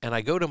 and I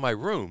go to my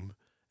room,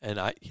 and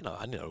I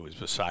know it was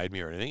beside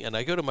me or anything, and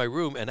I go to my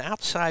room, and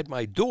outside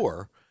my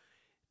door,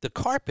 the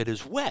carpet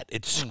is wet.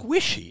 It's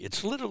squishy.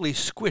 It's literally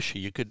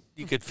squishy.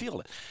 You could feel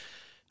it.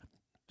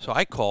 So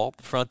I called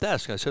the front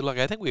desk. I said, "Look,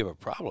 I think we have a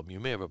problem. You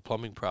may have a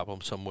plumbing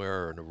problem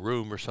somewhere or in a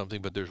room or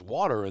something, but there's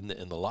water in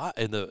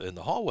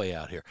the hallway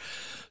out here."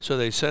 So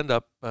they send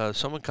up.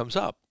 Someone comes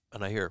up,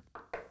 and I hear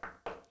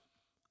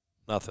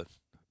nothing.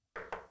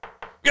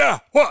 Yeah,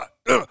 what?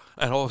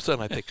 And all of a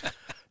sudden I think,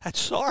 that's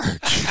Sarge.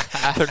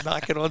 They're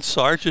knocking on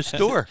Sarge's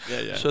door.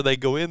 Yeah. So they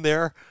go in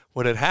there.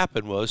 What had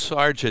happened was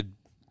Sarge had,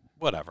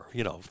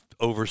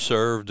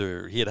 overserved,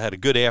 or he had had a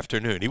good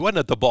afternoon. He wasn't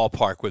at the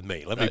ballpark with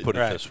me. Let me put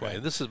it this way.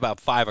 And this is about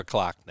 5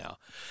 o'clock now.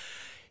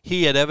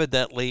 He had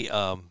evidently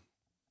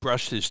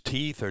brushed his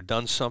teeth or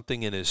done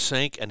something in his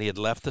sink, and he had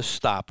left the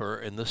stopper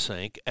in the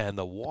sink, and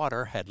the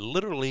water had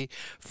literally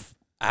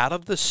out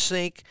of the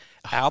sink,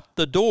 out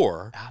the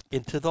door,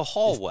 into the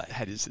hallway.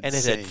 That is insane. And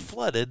it had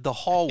flooded the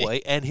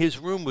hallway, and his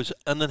room was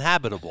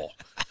uninhabitable.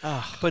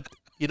 But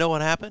you know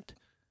what happened?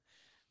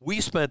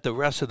 We spent the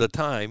rest of the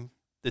time,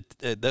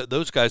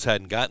 those guys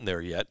hadn't gotten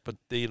there yet, but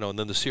and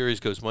then the series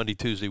goes Monday,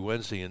 Tuesday,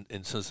 Wednesday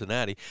in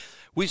Cincinnati.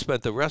 We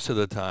spent the rest of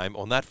the time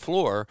on that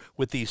floor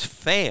with these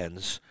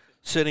fans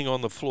sitting on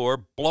the floor,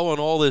 blowing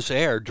all this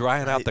air,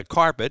 drying out the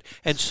carpet,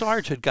 and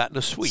Sarge had gotten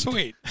a suite.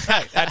 Sweet.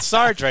 Right. That's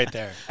Sarge right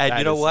there. And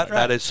you know what?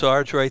 That is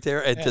Sarge right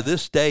there. And to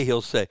this day,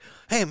 he'll say,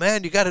 "Hey,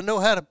 man, you got to know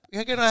how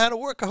to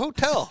work a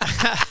hotel."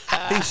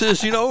 He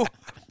says,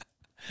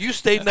 "You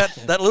stayed in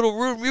that little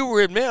room you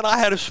were in, man. I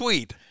had a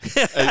suite."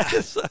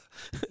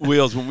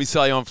 Wheels, when we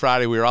saw you on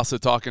Friday, we were also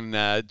talking,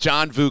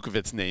 John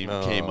Vukovic's name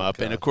came up.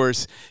 God. And, of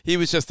course, he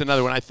was just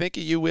another one. I think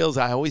of you, Wheels,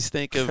 I always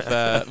think of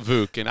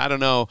Vuk. And I don't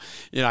know,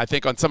 I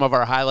think on some of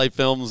our highlight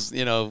films,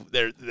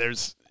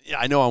 there's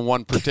I know on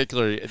one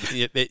particular,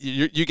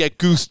 you get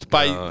goosed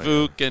by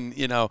Vuk. Yeah.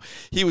 And,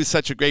 he was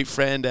such a great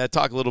friend.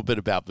 Talk a little bit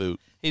about Vuk.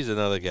 He's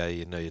another guy,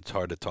 it's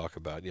hard to talk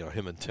about.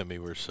 Him and Timmy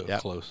were so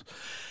close.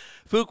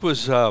 Vuk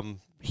was...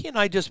 he and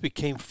I just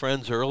became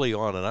friends early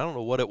on, and I don't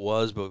know what it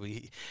was, but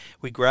we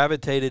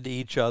gravitated to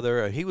each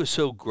other. And he was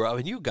so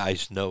and you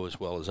guys know as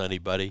well as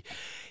anybody,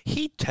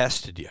 he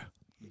tested you.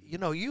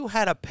 You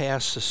had to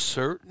pass a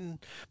certain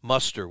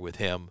muster with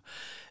him.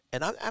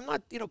 And I'm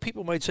not,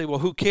 people might say, well,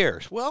 who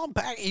cares? Well,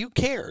 you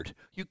cared.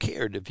 You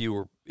cared if you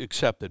were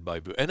accepted by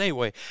Boo. And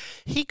anyway,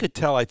 he could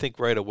tell, I think,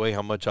 right away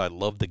how much I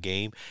loved the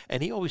game.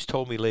 And he always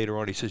told me later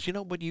on, he says,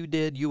 what you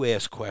did? You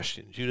asked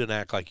questions. You didn't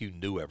act like you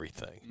knew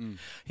everything.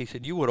 He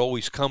said, you would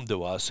always come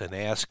to us and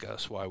ask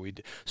us why we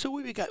did. So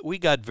we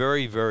got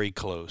very, very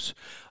close.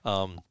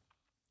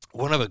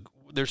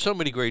 There's so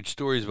many great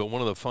stories, but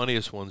one of the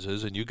funniest ones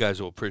is, and you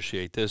guys will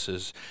appreciate this,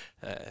 is,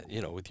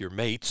 with your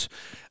mates,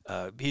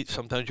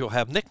 sometimes you'll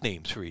have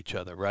nicknames for each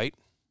other, right?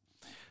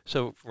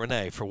 So,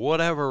 Renee, for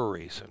whatever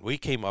reason, we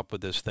came up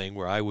with this thing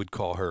where I would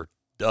call her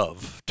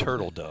Dove,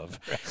 Turtle Dove,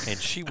 and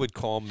she would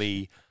call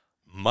me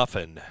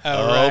Muffin.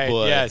 Oh, right.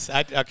 Boy. Yes.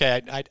 I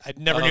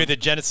never knew the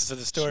genesis of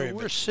the story. So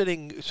we're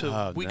sitting,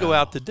 we go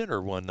out to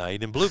dinner one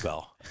night in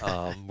Bluebell,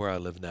 where I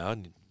live now,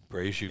 and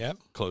Brazer,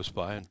 close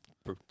by, and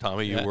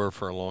Tommy, you were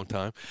for a long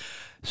time.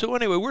 So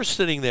anyway, we're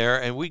sitting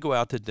there, and we go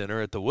out to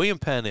dinner at the William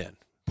Penn Inn.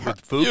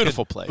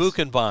 Beautiful place. Vuk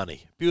and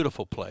Bonnie.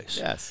 Beautiful place.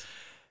 Yes.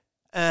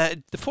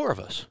 The four of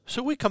us.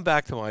 So we come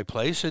back to my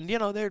place, and,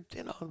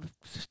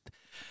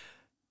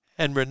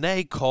 and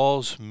Renee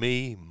calls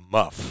me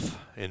Muff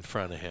in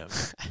front of him.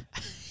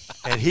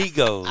 And he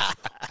goes,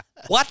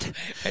 "What?"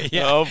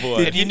 Yeah. Oh,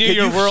 boy. And you knew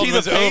your world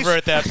was over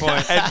at that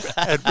point.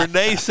 And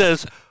Renee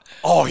says,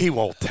 "Oh, he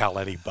won't tell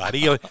anybody."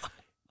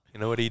 You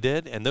know what he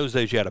did? In those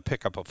days, you had to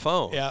pick up a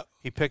phone. Yeah.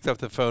 He picked up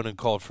the phone and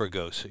called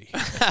Fergosi.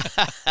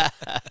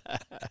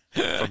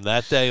 From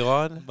that day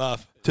on,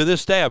 to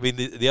this day, I mean,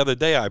 the other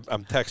day,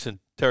 I'm texting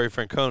Terry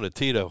Francona,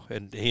 Tito,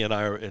 and he and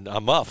I are in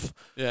a Muff.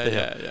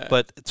 Yeah.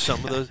 But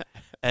some of those,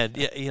 and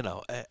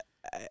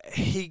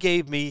he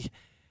gave me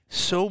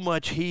so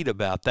much heat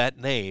about that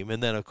name,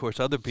 and then of course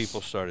other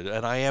people started,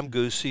 and I am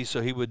Goosey, so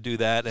he would do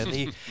that, and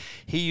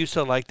he used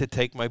to like to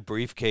take my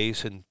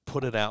briefcase and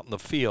put it out in the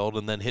field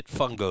and then hit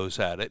fungos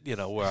at it,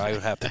 where I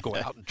would have to go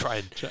out and try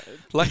and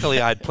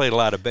luckily I'd played a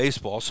lot of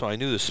baseball, so I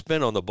knew the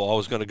spin on the ball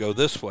was going to go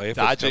this way.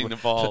 Dodging the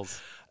balls.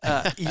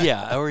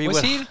 Yeah, or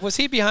Was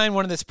he behind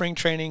one of the spring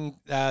training?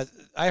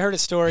 I heard a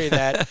story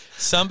that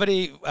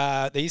somebody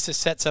they used to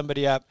set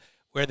somebody up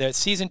where the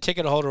season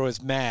ticket holder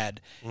was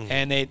mad,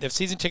 and the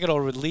season ticket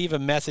holder would leave a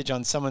message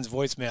on someone's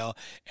voicemail,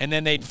 and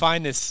then they'd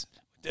find this.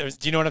 Do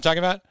you know what I'm talking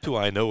about? Do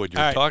I know what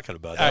you're talking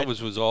about? That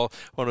was all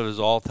one of his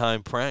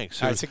all-time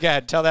pranks. All right, so go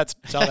ahead, tell that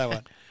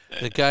one.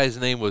 The guy's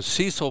name was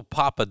Cecil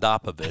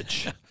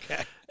Papadopoulos,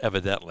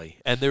 evidently,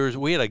 and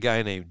we had a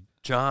guy named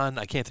John.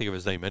 I can't think of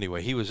his name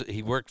anyway.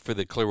 He worked for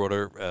the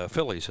Clearwater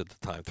Phillies at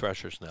the time,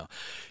 Threshers now,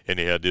 and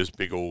he had this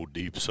big old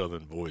deep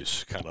Southern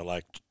voice, kind of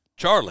like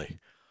Charlie.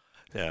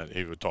 Yeah,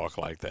 he would talk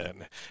like that.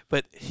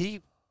 But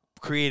he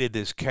created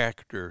this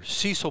character,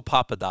 Cecil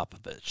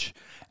Papadopoulos,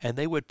 and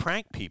they would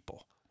prank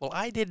people. Well,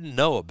 I didn't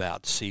know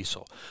about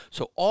Cecil,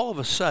 so all of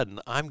a sudden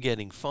I'm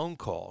getting phone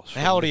calls.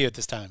 How old are you at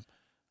this time?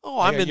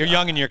 Oh, you're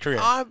young in your career.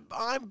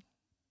 I'm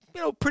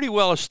pretty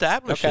well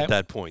established at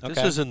that point. Okay.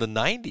 This is in the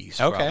 90s.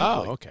 Okay.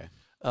 Probably. Oh, okay.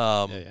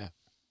 Yeah.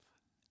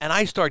 And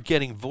I start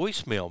getting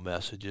voicemail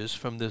messages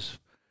from this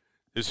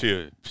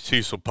here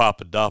Cecil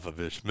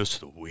Papadopoulos,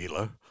 Mr.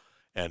 Wheeler,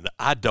 and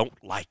I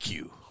don't like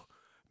you.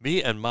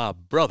 Me and my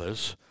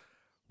brothers,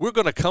 we're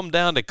going to come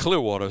down to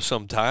Clearwater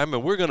sometime,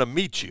 and we're going to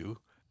meet you,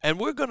 and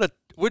we're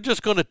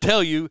just going to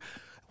tell you,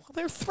 well,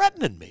 they're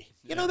threatening me.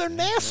 They're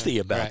nasty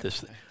about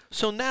this thing.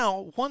 So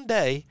now, one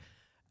day,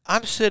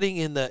 I'm sitting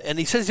and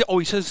he says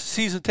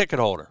season ticket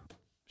holder.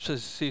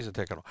 Says season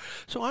ticket holder.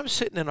 So I'm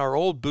sitting in our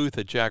old booth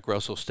at Jack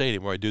Russell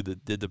Stadium where I did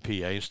the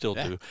PA and still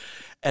do.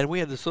 And we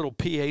had this little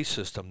PA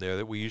system there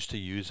that we used to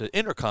use, an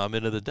intercom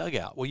into the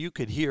dugout. Well, you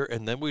could hear,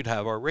 and then we'd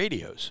have our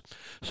radios.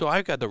 So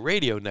I've got the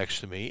radio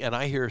next to me, and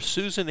I hear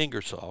Susan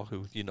Ingersoll,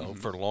 who,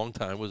 for a long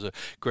time was a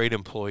great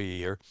employee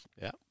here.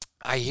 Yeah.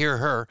 I hear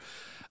her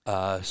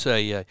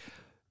say,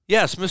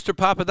 yes, Mr.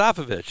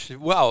 Papadopoulos.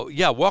 Well,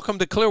 yeah, welcome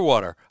to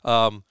Clearwater.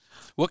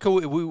 What can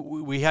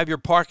we have your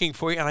parking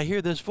for you? And I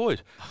hear this voice.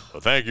 Well,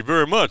 thank you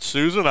very much,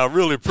 Susan. I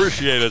really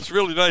appreciate it. It's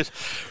really nice.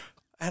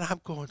 And I'm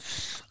going,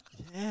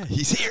 yeah,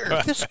 he's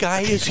here. This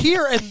guy is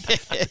here, and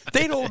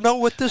they don't know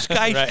what this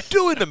guy's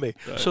doing to me.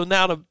 Right. So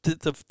now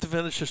to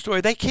finish the story,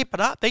 they keep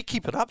it up. They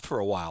keep it up for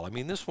a while. I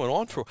mean, this went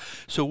on for.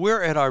 So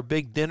we're at our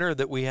big dinner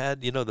that we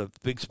had. The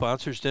big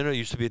sponsors dinner. It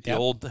used to be at the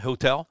old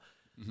hotel.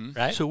 Mm-hmm.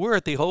 Right. So we're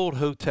at the old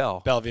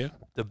hotel. Bellevue.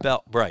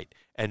 Right.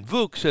 And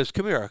Vuk says,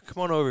 come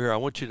on over here. I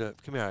want you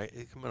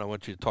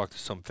to talk to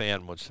some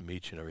fan who wants to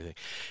meet you and everything.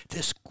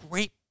 This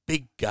great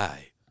big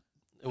guy,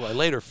 who I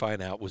later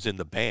find out was in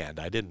the band.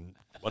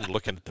 Wasn't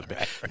looking at the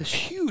band. This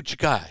huge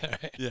guy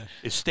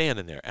is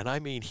standing there. And I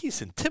mean,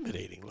 he's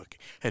intimidating looking.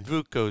 And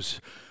Vuk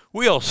goes,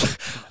 Wheels,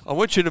 I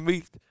want you to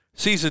meet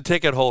season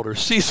ticket holder,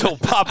 Cecil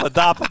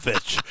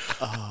Papadopoulos.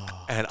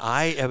 And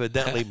I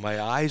evidently,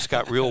 my eyes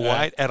got real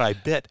wide, and I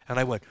bit, and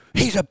I went,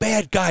 he's a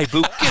bad guy,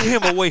 Vuk. Get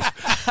him away.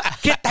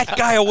 Get that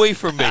guy away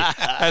from me.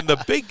 And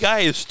the big guy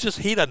is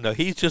he doesn't know.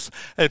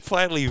 And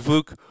finally,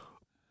 Vuk,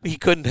 he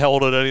couldn't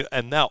hold it.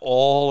 And now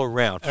all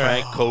around,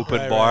 Frank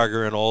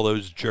Kopenbarger and all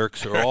those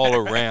jerks are all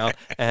around,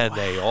 and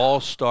they all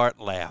start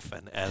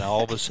laughing. And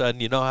all of a sudden,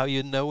 you know how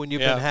you know when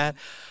you've been had?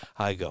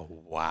 I go,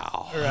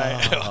 wow.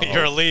 Right.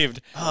 You're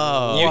relieved.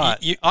 Oh,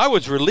 I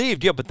was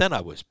relieved, but then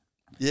I was.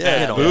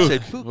 Yeah, I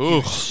said,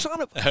 you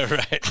son of a...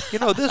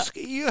 Right.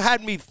 You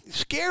had me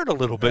scared a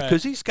little bit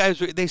because these guys,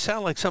 they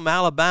sound like some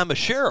Alabama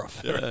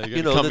sheriff, that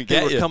they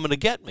were coming to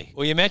get me.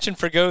 Well, you mentioned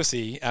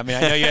Fregosi. I mean,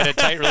 I know you had a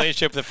tight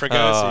relationship with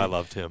Fregosi. Oh, I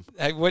loved him.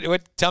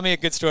 Tell me a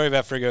good story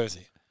about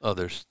Fregosi. Oh,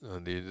 there's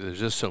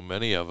just so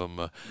many of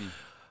them.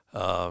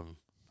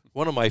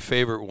 One of my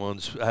favorite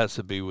ones has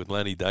to be with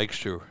Lenny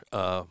Dykstra.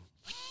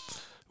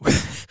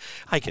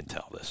 I can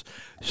tell this.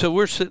 So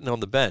we're sitting on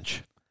the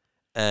bench,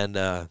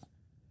 and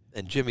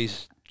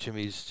Jimmy's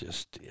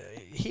just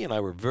he and I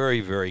were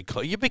very, very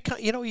close. You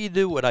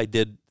do what I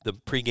did the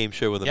pregame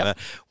show with him.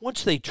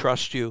 Once they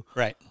trust you,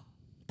 right,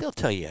 they'll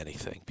tell you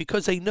anything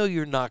because they know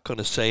you're not going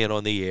to say it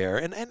on the air.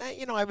 And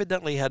I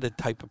evidently had a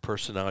type of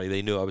personality.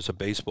 They knew I was a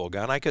baseball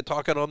guy, and I could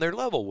talk it on their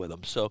level with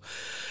them. So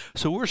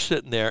we're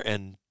sitting there,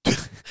 and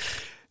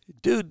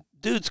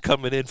dude's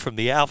coming in from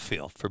the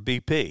outfield for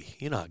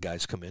BP. You know how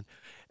guys come in.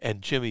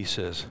 And Jimmy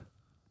says,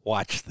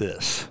 watch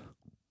this.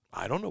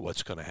 I don't know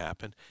what's going to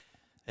happen.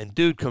 And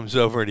dude comes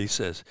over and he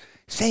says,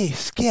 say,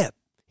 Skip.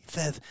 He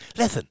says,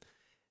 listen.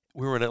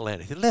 We were in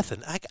Atlanta. He said,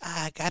 listen,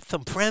 I got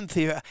some friends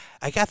here.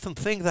 I got some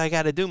things I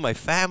got to do, my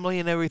family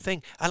and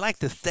everything. I'd like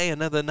to stay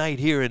another night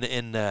here in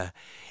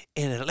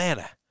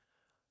Atlanta.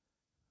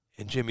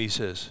 And Jimmy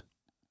says,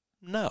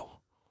 no,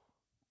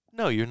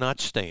 you're not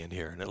staying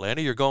here in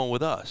Atlanta. You're going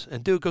with us.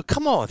 And dude goes,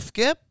 come on,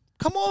 Skip.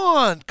 Come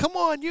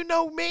on, you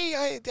know me.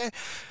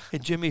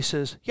 And Jimmy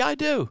says, yeah, I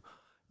do.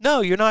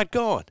 No, you're not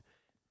going.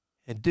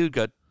 And dude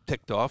got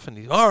ticked off, and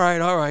he's, all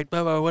right,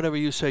 whatever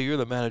you say, you're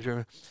the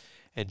manager.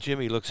 And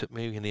Jimmy looks at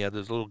me, and he had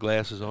those little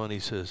glasses on. He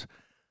says,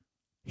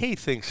 he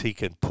thinks he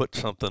can put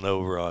something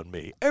over on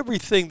me.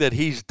 Everything that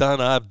he's done,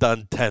 I've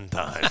done 10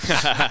 times.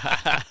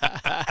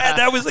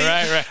 that was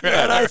Right,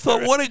 and I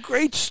thought, what a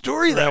great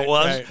story that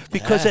was, right.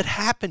 because it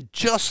happened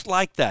just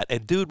like that.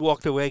 And dude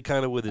walked away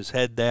kind of with his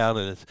head down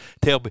and his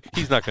tail.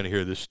 He's not going to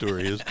hear this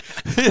story, is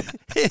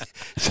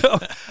so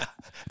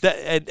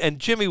that and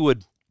Jimmy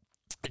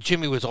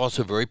was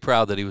also very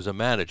proud that he was a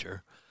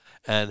manager,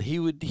 and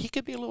he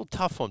could be a little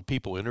tough on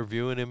people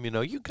interviewing him.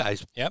 You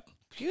guys. Yep.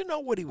 You know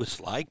what he was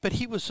like, but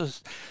he was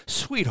just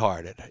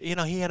sweethearted.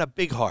 He had a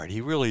big heart.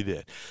 He really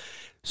did.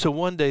 So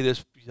one day,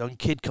 this young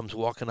kid comes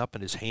walking up,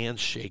 and his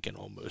hand's shaking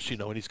almost,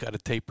 and he's got a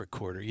tape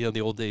recorder. In the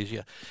old days,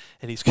 yeah.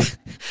 And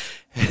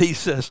and he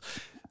says,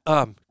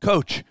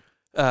 Coach,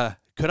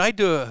 could I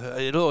do a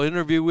little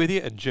interview with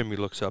you? And Jimmy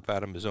looks up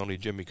at him as only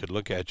Jimmy could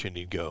look at you, and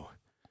he'd go,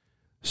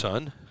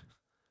 Son,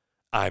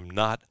 I'm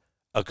not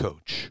a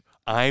coach.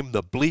 I'm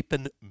the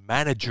bleeping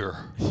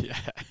manager. Yeah.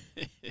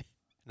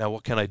 Now,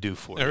 what can I do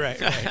for you?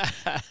 Right.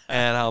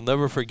 And I'll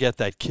never forget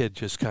that kid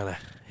just kind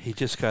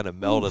of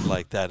melted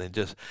like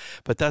that,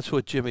 but that's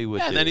what Jimmy would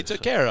do. And then he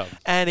took care of him.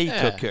 And he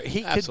took care.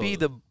 He absolutely.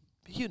 could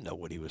be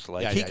what he was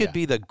like. Yeah, He yeah, could yeah.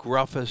 be the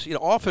gruffest,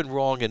 often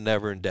wrong and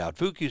never in doubt.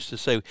 Vuk used to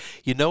say,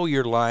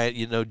 you're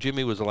lying.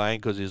 Jimmy was lying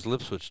because his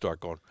lips would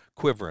start going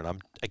quivering.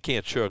 I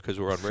can't show it because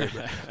we're on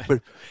radio.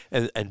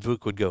 and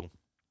Vuk would go,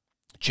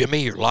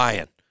 Jimmy, you're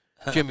lying.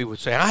 Jimmy would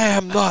say, I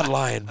am not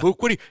lying,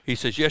 Vuk. He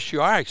says, yes,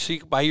 you are. I see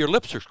by your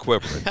lips are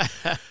quivering.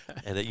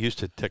 And it used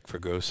to tick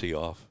Fergosi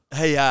off.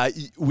 Hey,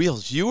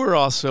 Wheels, you were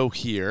also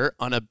here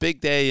on a big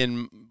day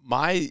in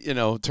my,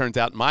 turns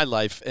out in my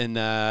life in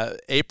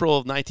April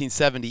of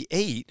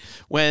 1978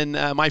 when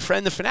my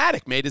friend the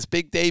Fanatic made his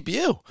big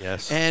debut.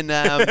 Yes. And,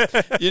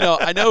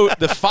 I know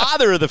the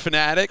father of the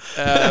Fanatic,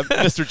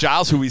 Mr.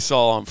 Giles, who we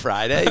saw on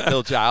Friday,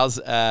 Bill Giles,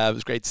 it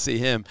was great to see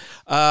him.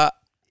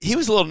 He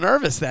was a little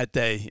nervous that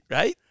day,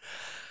 right?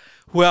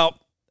 Well,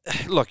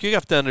 look, you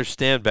have to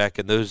understand back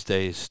in those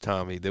days,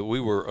 Tommy, that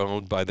we were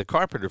owned by the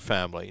Carpenter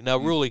family. Now,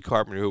 Ruley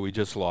Carpenter, who we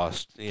just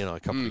lost, a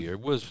couple of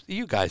years,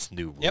 you guys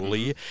knew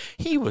Ruley.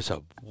 He was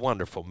a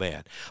wonderful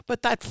man.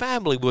 But that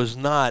family was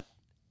not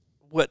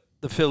what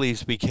the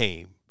Phillies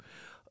became.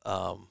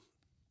 Bob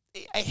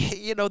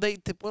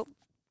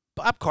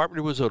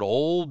Carpenter was an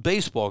old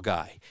baseball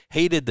guy.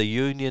 Hated the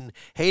union,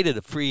 hated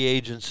the free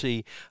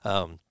agency,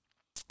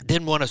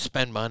 didn't want to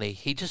spend money.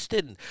 He just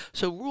didn't.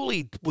 So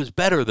Ruley was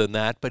better than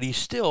that, but he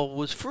still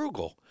was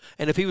frugal.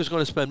 And if he was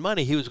going to spend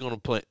money, he was going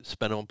to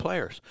spend on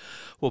players.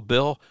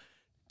 Well,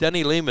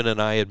 Denny Lehman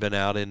and I had been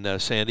out in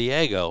San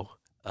Diego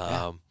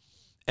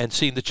and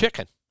seen the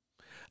chicken.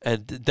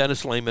 And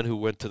Dennis Lehman, who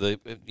went to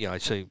I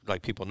say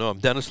like people know him,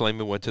 Dennis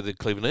Lehman went to the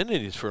Cleveland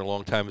Indians for a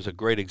long time, was a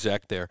great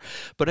exec there.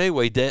 But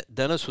anyway,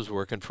 Dennis was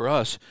working for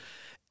us,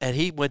 and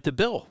he went to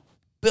Bill.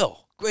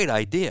 Bill, great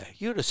idea.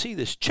 You ought to see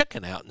this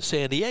chicken out in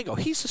San Diego.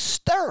 He's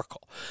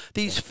hysterical.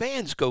 These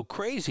fans go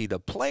crazy. The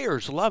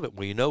players love it.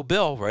 Well, you know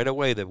Bill, right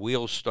away the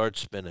wheels start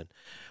spinning.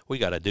 We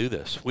got to do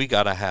this. We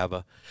got to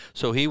have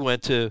So he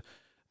went to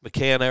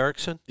McCann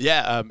Erickson?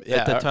 At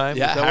the time?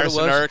 Yeah,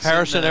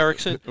 Harrison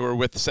Erickson. Who were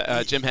with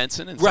Jim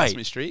Henson in right.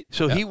 Sesame Street.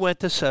 So he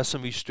went to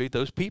Sesame Street,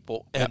 those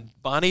people, and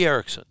Bonnie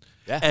Erickson,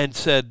 and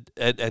said,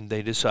 and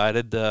they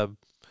decided,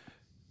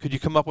 could you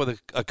come up with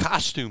a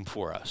costume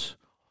for us?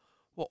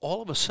 Well,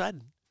 all of a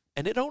sudden,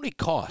 and it only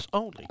cost,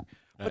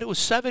 but it was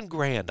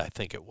 $7,000, I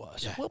think it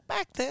was. Yeah. Well,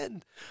 back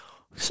then,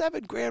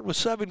 $7,000 was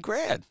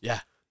 $7,000. Yeah.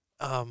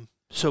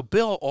 So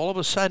Bill all of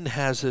a sudden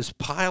has this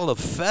pile of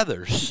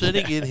feathers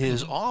sitting in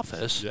his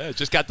office. Yeah, it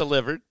just got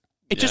delivered.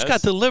 It just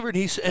got delivered.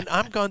 And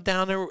I'm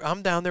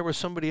down there with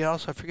somebody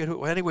else. I forget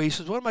who. Anyway, he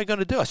says, "What am I going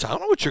to do?" I said, "I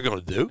don't know what you're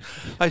going to do."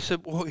 I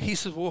said, "Well," he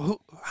says,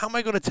 "Well, how am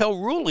I going to tell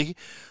Ruley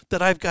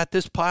that I've got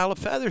this pile of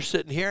feathers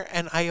sitting here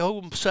and I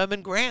owe him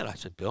 $7,000?" I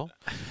said, "Bill."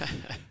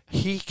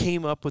 He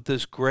came up with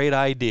this great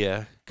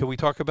idea. Can we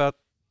talk about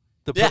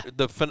the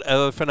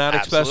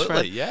Fanatic's best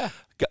friend? Yeah.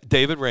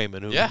 David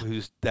Raymond,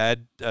 whose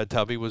dad,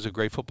 Tubby, was a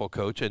great football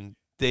coach, and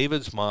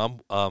David's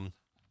mom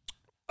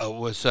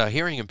was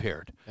hearing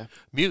impaired,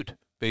 mute,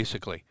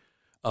 basically.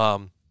 I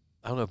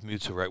don't know if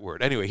mute's the right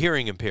word. Anyway,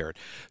 hearing impaired.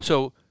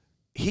 So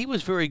he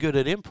was very good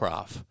at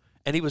improv,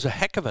 and he was a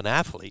heck of an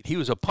athlete. He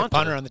was a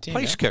punter on the team,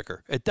 place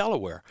kicker at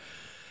Delaware.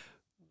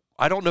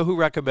 I don't know who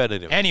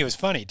recommended him. And he was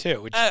funny,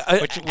 too.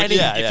 If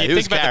you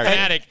think about the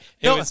Fanatic,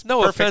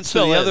 no offense to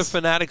the other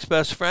Fanatic's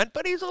best friend,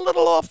 but he's a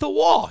little off the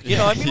wall.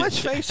 Let's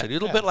face it, a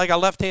little bit like a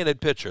left-handed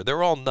pitcher.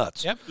 They're all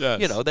nuts. Yep.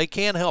 Yes. They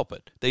can't help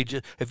it. They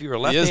just if you're a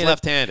He left-handed, is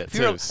left-handed, if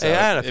you're, too. So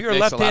if you're a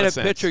makes lot of left-handed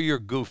sense. pitcher, you're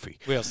goofy.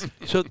 Wheels.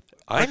 So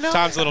I know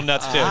Tom's a little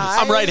nuts, too.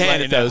 I'm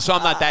right-handed, though, so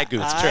I'm not that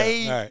good. It's true.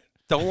 I All right.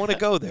 don't want to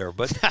go there,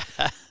 but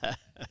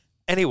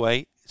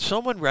anyway,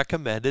 someone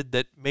recommended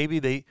that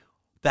maybe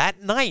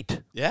that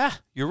night. Yeah.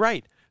 You're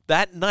right.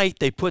 That night,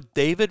 they put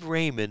David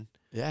Raymond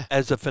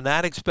as the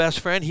Fanatic's best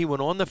friend. He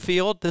went on the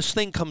field. This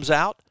thing comes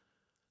out.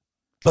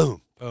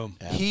 Boom. Boom.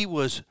 Yeah. He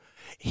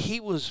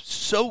was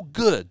so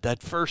good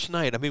that first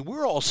night. I mean,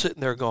 we're all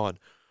sitting there going,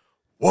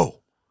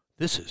 whoa,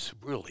 this is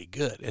really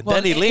good. And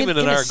Denny Lehman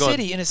and I are going.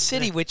 In a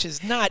city which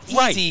is not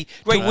Right. easy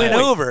Great to win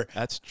point. over.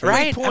 That's true.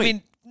 Right? Great point. I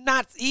mean,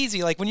 not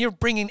easy. Like when you're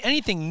bringing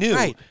anything new.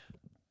 Right.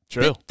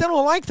 True. They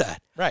don't like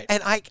that. Right.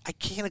 And I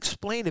can't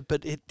explain it,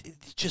 but it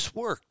just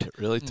worked. It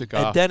really took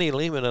And off. Denny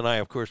Lehman and I,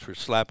 of course, were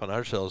slapping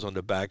ourselves on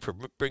the back for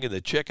bringing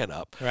the chicken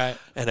up. Right.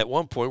 And at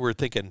one point, we were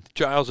thinking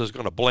Giles is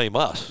going to blame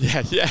us.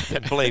 Yeah.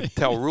 And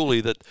tell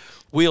Rulli that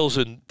Wheels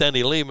and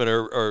Denny Lehman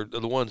are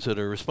the ones that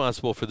are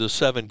responsible for this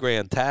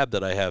 $7,000 tab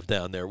that I have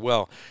down there.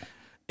 Well,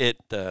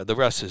 the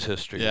rest is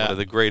history. Yeah. One of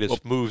the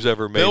greatest moves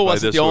ever made Bill by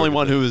wasn't this the only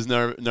one organization.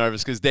 who was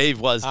nervous because Dave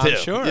was too. I'm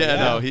sure, yeah.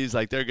 No, he's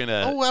like they're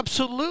gonna. Oh,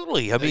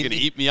 absolutely. I they're mean, gonna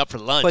eat me up for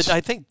lunch. but I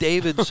think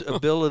David's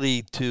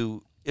ability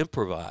to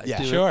improvise.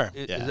 Yeah. Sure.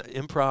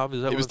 Improv,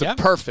 is that it was what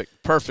the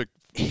perfect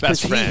because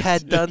best friend. he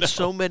had done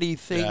so many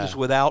things Yeah.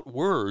 without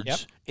words Yep.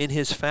 in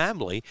his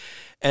family,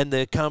 and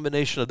the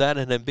combination of that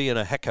and him being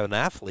a heck of an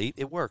athlete,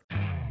 it worked.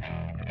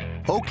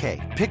 Okay,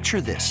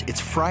 picture this.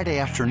 It's Friday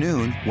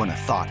afternoon when a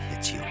thought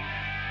hits you.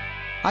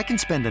 I can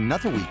spend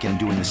another weekend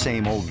doing the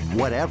same old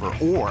whatever,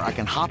 or I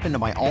can hop into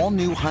my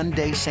all-new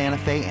Hyundai Santa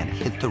Fe and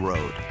hit the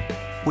road.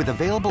 With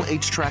available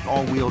H-Track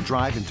all-wheel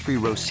drive and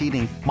 3-row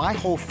seating, my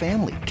whole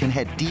family can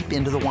head deep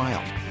into the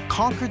wild.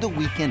 Conquer the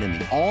weekend in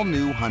the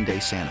all-new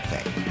Hyundai Santa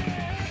Fe.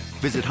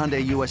 Visit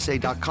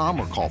HyundaiUSA.com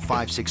or call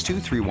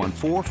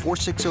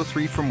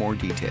 562-314-4603 for more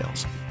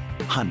details.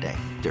 Hyundai,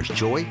 there's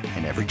joy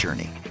in every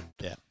journey.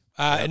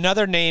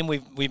 Another name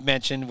we've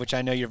mentioned, which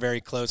I know you're very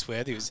close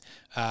with, who's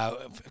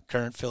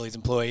current Phillies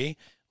employee,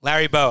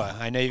 Larry Boa.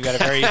 I know you've got a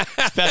very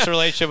special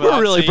relationship with him.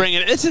 We're really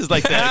bringing it. This is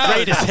like the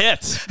greatest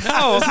hits.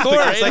 No, of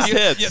course.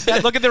 greatest hits.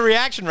 Look at the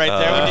reaction right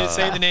there when you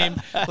say the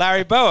name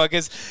Larry Boa.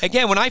 Because,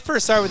 again, when I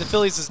first started with the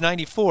Phillies, it was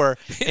 94,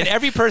 and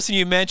every person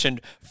you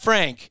mentioned,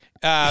 Frank,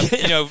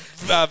 Vukovic,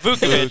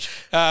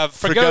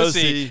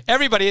 Fregosi,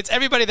 everybody. It's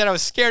everybody that I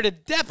was scared to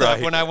death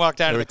of when I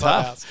walked out of the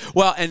clubhouse.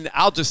 Well, and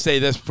I'll just say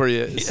this for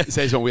you,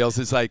 Sage on Wheels.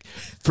 It's like,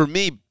 for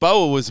me,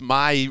 Boa was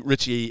my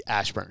Richie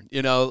Ashburn.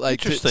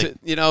 Like, Interesting.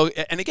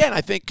 And again,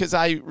 I think because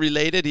I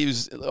related, he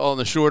was on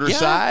the shorter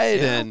side,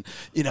 and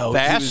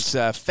Fast. he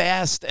was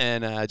fast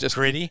and just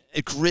Gritty.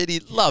 Gritty,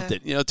 loved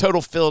it.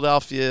 Total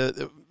Philadelphia.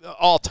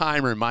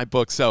 All-timer in my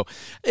book. So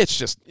it's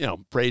just,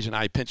 Brazer and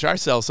I pinch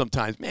ourselves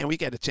sometimes. Man, we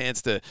get a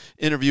chance to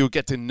interview,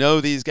 get to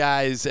know these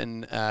guys.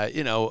 And,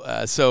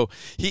 so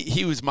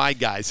he was my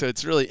guy. So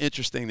it's really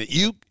interesting that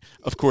you,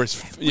 of course,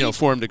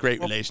 formed a great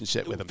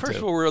relationship with him, First too.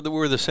 of all,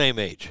 we're the same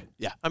age.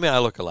 Yeah. I mean, I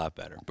look a lot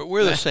better, but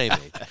we're the same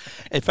age.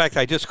 In fact,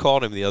 I just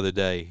called him the other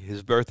day.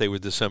 His birthday was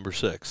December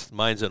 6th.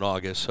 Mine's in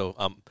August, so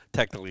I'm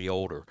technically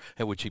older,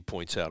 at which he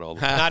points out all the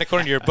time. Not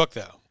according to your book,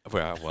 though.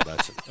 Well,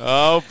 that's it.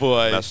 Oh,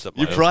 boy. Messed up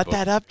my You own brought book.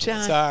 that up,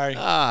 John? Sorry.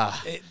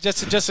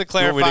 Just to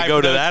clarify. You want me to go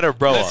for to those- that or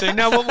bro? Listen,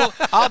 no,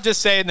 I'll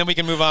just say it, and then we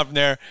can move on from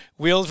there.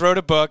 Wheels wrote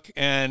a book,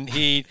 and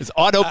His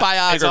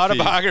autobiography. his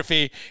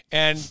autobiography,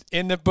 and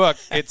in the book,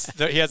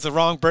 he has the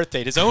wrong birth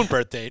date, his own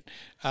birth date,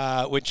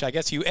 which I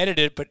guess you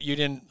edited, but you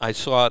didn't. I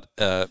saw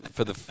it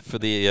for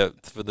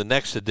the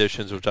next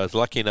editions, which I was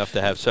lucky enough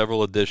to have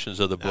several editions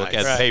of the book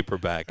and Right.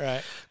 paperback.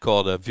 Right.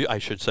 Called View. I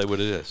should say what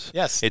it is.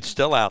 Yes. It's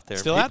still out there.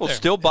 Still out People there.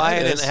 still buy Yeah,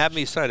 it it and is. have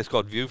me sign. It's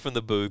called View from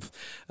the Booth.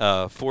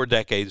 4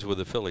 decades with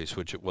the Phillies,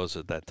 which it was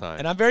at that time.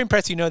 And I'm very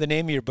impressed you know the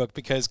name of your book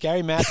because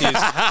Gary Matthews,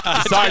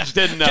 Sarge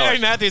didn't know. Gary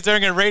Matthews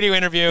during a radio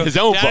interview His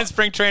own down in book.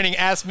 spring training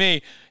asked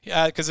me,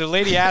 because the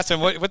lady asked him,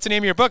 what's the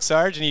name of your book,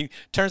 Sarge? And he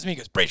turns to me and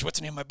goes, Brazer, what's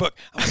the name of my book?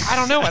 I'm like, I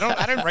don't know.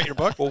 I didn't write your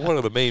book. Well, one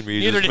of the main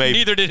reasons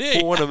Neither did he.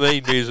 Well, one of the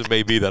main reasons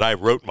may be that I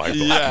wrote my book.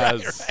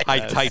 Yes.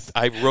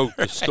 I wrote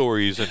the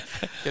stories and.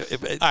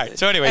 All right.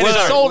 So anyway, And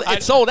sorry.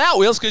 it sold out,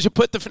 Wheels, because you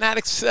put the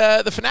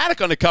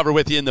Fanatic on the cover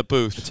with you in the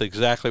booth. That's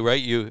exactly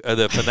right. You are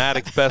the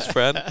Fanatic's best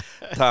friend.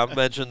 Tom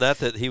mentioned that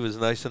he was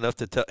nice enough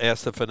to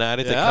ask the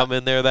Fanatic to come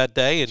in there that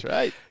day. And That's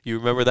right. You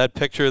remember that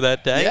picture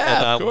that day?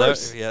 Yeah, and of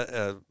course.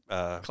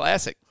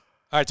 Classic.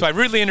 All right, so I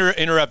rudely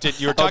interrupted.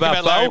 You were talking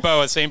About about Larry Bo?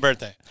 Boa, same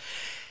birthday.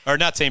 Or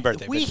not same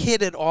birthday, We but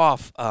hit it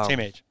off.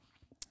 same age.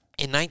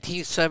 In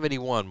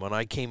 1971, when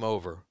I came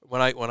over,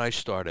 when I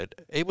started,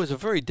 it was a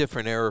very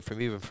different era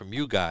from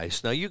you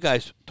guys. Now, you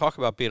guys talk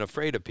about being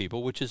afraid of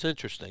people, which is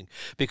interesting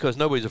because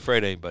nobody's afraid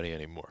of anybody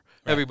anymore.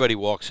 Right. Everybody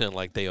walks in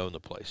like they own the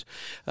place.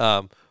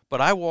 But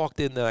I walked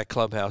into that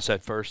clubhouse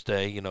that first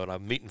day, and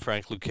I'm meeting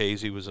Frank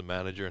Lucchese, who was a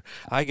manager.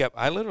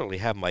 I literally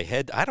have my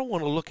head. I don't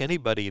want to look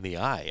anybody in the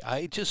eye.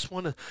 I just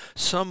want to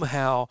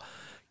somehow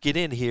get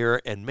in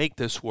here and make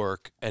this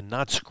work and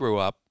not screw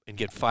up and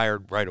get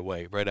fired right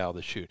away, right out of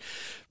the chute.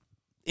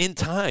 In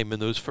time,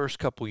 in those first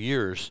couple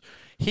years,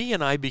 he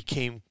and I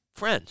became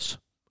friends.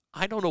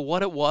 I don't know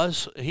what it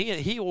was.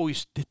 He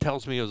always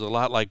tells me it was a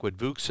lot like what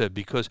Vuk said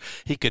because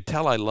he could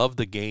tell I loved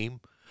the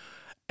game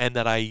and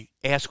that I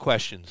asked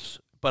questions,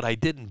 but I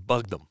didn't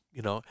bug them,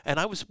 And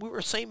we were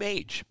the same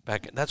age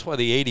back. That's why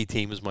the 80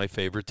 team is my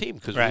favorite team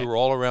because we were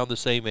all around the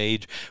same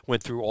age,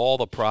 went through all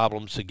the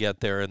problems to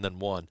get there, and then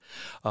won.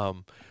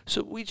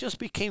 So we just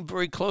became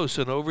very close.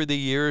 And over the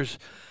years,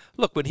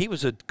 look, when he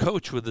was a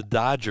coach with the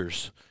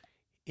Dodgers,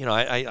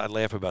 I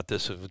laugh about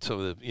this with some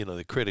of the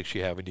the critics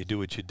you have, and you do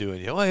what you do,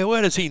 and hey,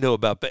 what does he know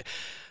about? But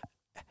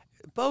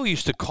Bo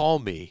used to call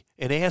me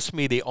and ask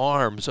me the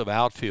arms of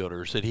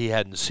outfielders that he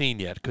hadn't seen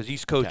yet because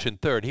he's coaching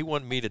third. He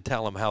wanted me to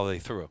tell him how they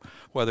threw,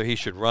 whether he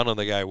should run on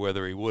the guy,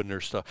 whether he wouldn't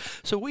or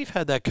stuff. So we've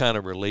had that kind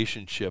of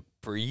relationship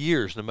for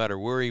years, no matter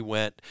where he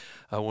went.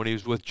 When he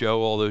was with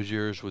Joe all those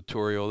years, with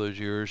Torrey all those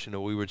years,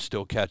 we would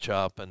still catch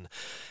up. And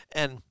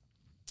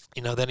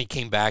then he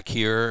came back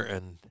here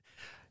and,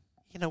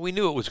 we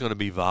knew it was going to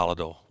be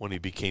volatile when he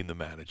became the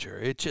manager.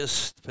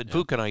 But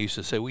Vuk and I used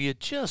to say, well, you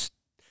just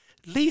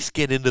at least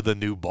get into the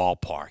new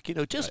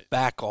ballpark, just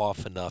back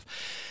off enough.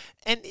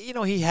 And,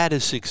 he had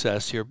his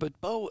success here, but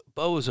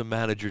Bo as a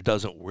manager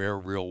doesn't wear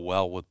real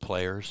well with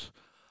players.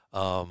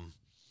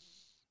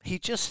 He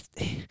just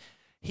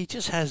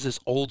has this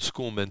old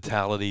school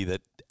mentality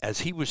that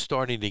as he was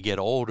starting to get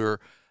older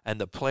and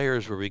the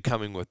players were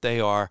becoming what they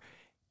are,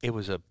 it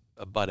was a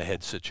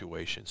butt-ahead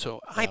situation.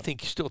 So I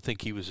still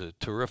think he was a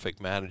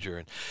terrific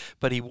manager,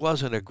 but he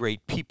wasn't a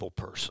great people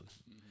person.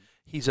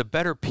 He's a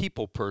better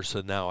people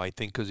person now, I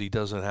think, because he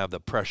doesn't have the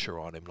pressure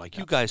on him. Like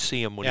you guys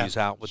see him when he's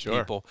out with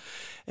people.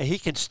 And he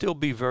can still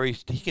be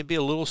he can be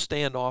a little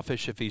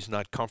standoffish if he's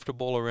not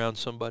comfortable around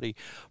somebody.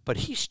 But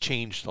he's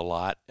changed a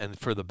lot and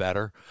for the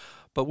better.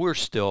 But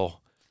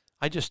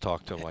I just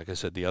talked to him, like I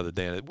said, the other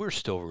day, and we're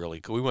still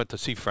really good. We went to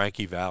see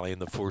Frankie Valli in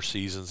the Four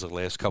Seasons the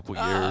last couple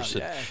of years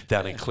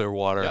down in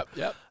Clearwater.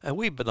 Yep. And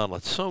we've been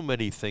on so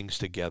many things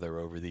together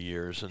over the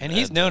years. And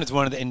he's known as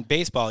in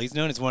baseball, he's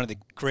known as one of the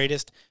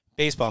greatest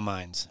baseball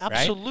minds.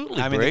 Absolutely.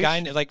 Right? I mean, the guy,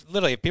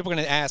 literally, if people are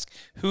going to ask,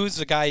 who's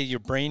the guy your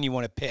brain you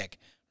want to pick,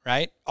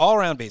 right? All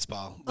around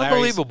baseball.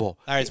 Unbelievable.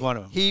 Larry's one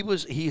of them.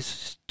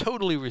 He's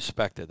totally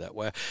respected that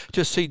way.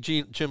 Just see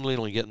Jim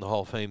Leland get in the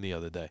Hall of Fame the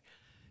other day.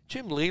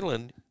 Jim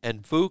Leland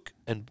and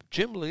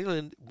Jim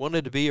Leland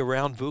wanted to be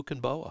around Vuk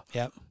and Boa.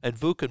 Yep. And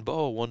Vuk and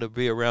Boa wanted to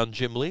be around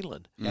Jim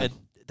Leland. And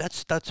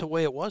that's the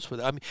way it was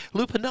with it. I mean,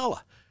 Lou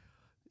Piniella.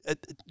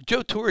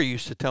 Joe Torre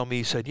used to tell me,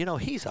 he said,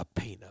 he's a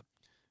pain in the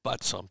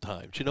butt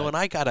sometimes, and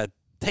I got to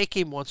take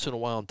him once in a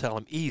while and tell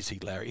him, easy,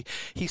 Larry.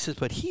 He says,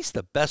 but he's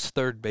the best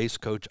third base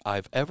coach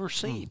I've ever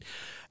seen.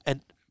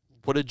 And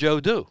what did Joe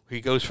do? He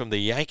goes from the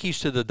Yankees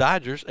to the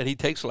Dodgers, and he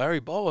takes Larry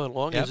Bowa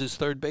along as his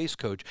third base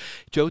coach.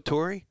 Joe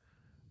Torre,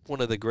 one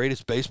of the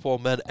greatest baseball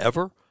men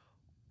ever,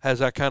 has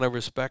that kind of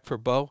respect for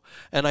Bo.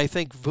 And I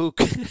think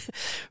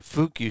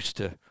Vuk used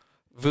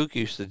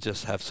to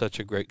just have such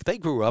a great. They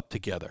grew up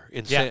together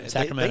in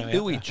Sacramento. They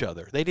knew each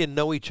other. They didn't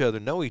know each other,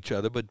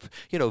 but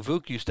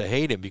Vuk used to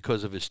hate him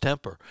because of his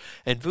temper.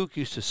 And Vuk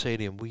used to say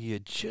to him, "Will you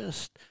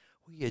just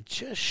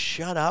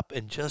shut up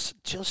and just."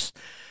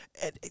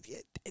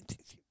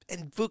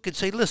 And Vuk could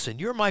say, "Listen,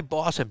 you're my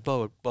boss," and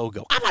Bo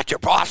go, "I'm not your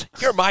boss.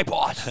 You're my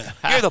boss.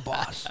 You're the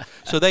boss."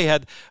 So they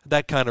had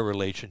that kind of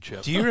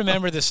relationship. Do you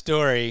remember the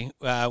story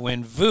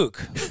when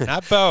Vuk,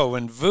 not Bo,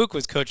 when Vuk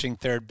was coaching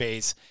third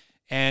base,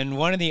 and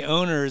one of the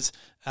owner's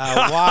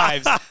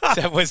wives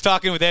was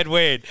talking with Ed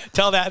Wade?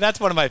 Tell that. That's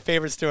one of my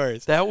favorite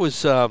stories. That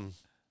was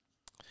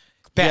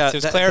Betts. It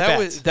was Claire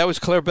Betts. That was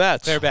Claire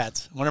Betts. Claire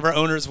Betts, one of our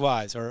owner's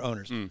wives or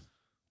owners.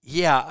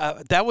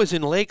 Yeah, that was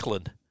in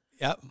Lakeland.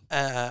 Yep.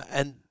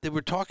 And they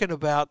were talking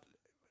about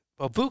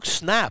Vuk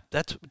snapped.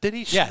 Did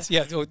he? Yes.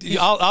 Yeah.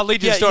 I'll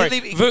lead you the story.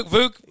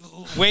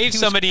 Vuk waved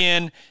somebody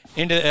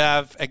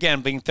into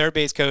again being third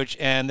base coach,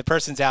 and the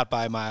person's out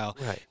by a mile.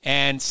 Right.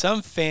 And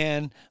some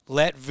fan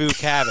let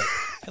Vuk have it.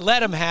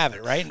 Let him have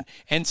it, right?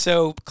 And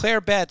so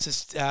Claire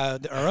Betts, our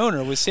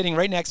owner, was sitting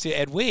right next to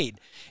Ed Wade,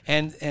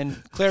 and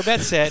Claire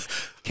Betts said,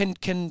 "Can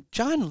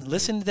John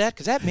listen to that?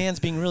 Because that man's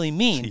being really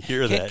mean. Does he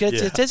hear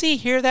that? Does he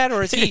hear that,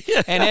 or is he?"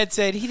 And Ed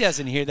said, "He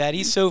doesn't hear that.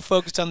 He's so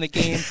focused on the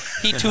game.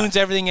 He tunes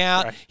everything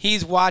out. Right.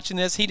 He's watching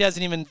this. He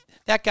doesn't even.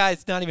 That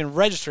guy's not even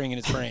registering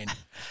in his brain."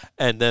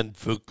 And then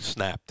Vuk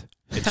snapped.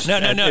 No.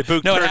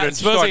 Vuk turned and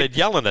started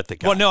yelling at the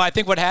guy. Well, no, I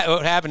think what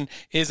happened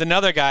is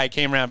another guy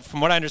came around,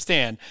 from what I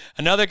understand,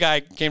 another guy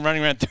came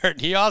running around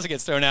third. He also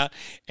gets thrown out,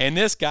 and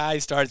this guy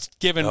starts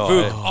giving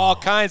Vuk all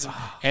kinds of,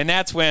 and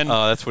that's when.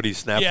 Oh, that's what he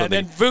snapped. Yeah, and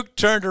then Vuk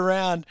turned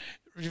around.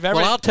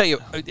 Remember? Well, I'll tell you,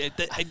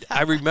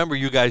 I remember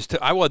you guys,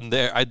 I wasn't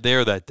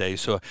there that day,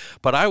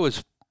 but I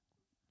was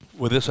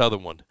with this other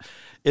one.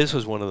 This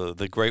was one of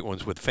the great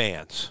ones with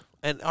fans.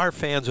 And our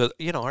fans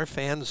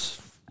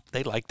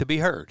they like to be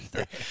heard.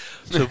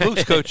 So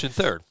Vuk's coaching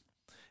third.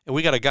 And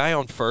we got a guy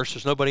on first.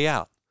 There's nobody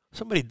out.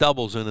 Somebody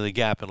doubles into the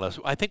gap unless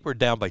 – I think we're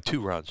down by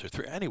 2 runs or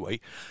 3.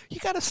 Anyway, you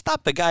got to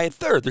stop the guy at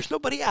third. There's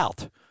nobody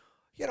out.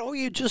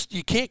 You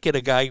can't get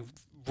a guy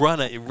run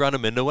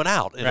him into an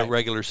out in a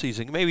regular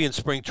season. Maybe in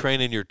spring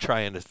training you're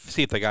trying to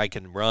see if the guy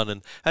can run,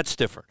 and that's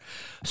different.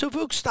 So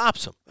Vuk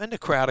stops him. And the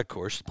crowd, of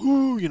course,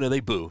 boo, they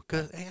boo.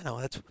 Because,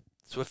 that's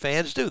what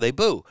fans do. They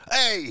boo.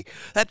 Hey,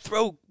 that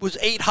throw was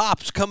 8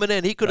 hops coming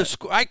in. He could have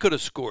scored. I could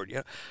have scored.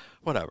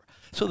 Whatever.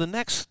 So the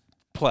next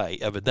play,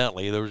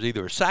 evidently, there was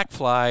either a sac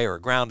fly or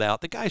a ground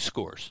out. The guy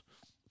scores.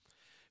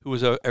 Who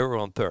was ever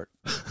on third?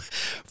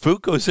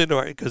 Vuk goes into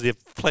our, because the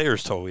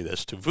players told me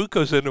this too. Vuk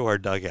goes into our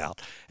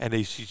dugout, and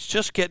he's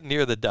just getting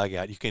near the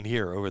dugout. You can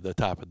hear over the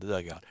top of the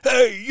dugout,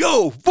 "Hey,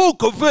 yo,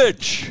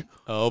 Vukovic!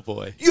 Oh,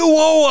 boy. You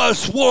owe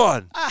us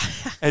one."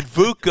 And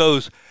Vuk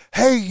goes,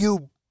 "Hey,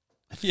 you,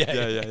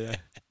 Yeah.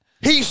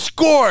 he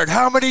scored.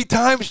 How many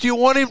times do you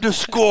want him to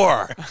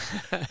score?"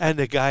 And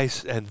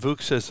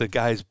Vuk says the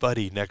guy's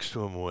buddy next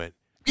to him went,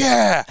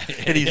 "Yeah."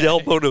 And he's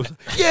elbowed him.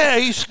 "Yeah,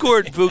 he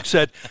scored." Vuk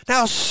said,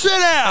 "Now sit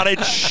down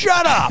and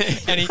shut up."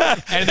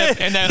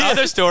 And that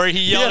other story,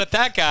 he yelled at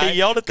that guy. He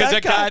yelled at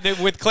that guy.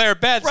 With Claire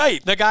Betts.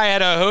 Right. The guy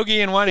had a hoagie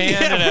in one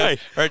hand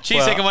or a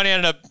cheesesteak in one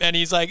hand, and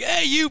he's like,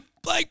 "Hey, you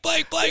blank."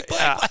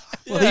 Well,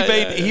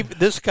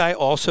 this guy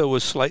also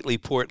was slightly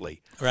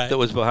portly. Right. That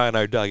was behind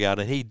our dugout,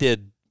 and he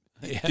did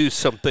do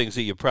some things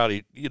that you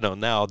probably,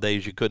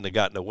 nowadays you couldn't have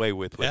gotten away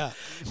with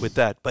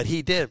that. But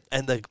he did,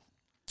 and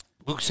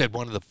Luke said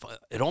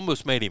it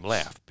almost made him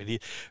laugh,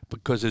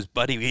 because his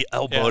buddy, he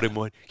elbowed him and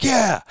went,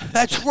 "Yeah,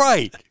 that's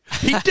right.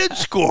 He did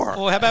score."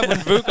 Well, how about when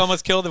Vuk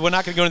almost killed we're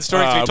not going to go into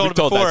story because we told it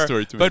told before, that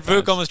story too but many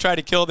Vuk times. almost tried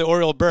to kill the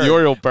Oriole bird. The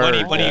Oriole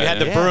bird. When he had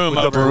the broom.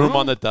 With the broom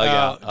on the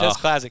dugout. That's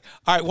classic.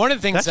 All right, one of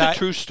the things That's a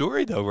true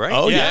story, though, right?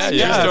 Oh, yeah.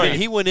 yeah. Story. I mean,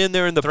 he went in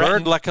there, and the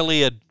Threatened. bird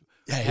luckily had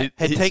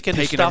taken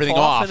the stuff everything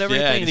off. and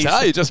everything. Yeah, and he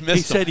said, you just missed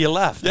He said, him. "You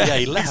left." Yeah,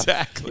 he left.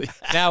 Exactly.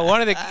 Now, one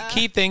of the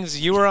key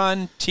things, you were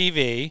on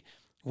TV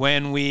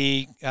when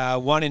we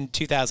won in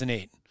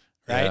 2008,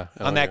 right? Yeah.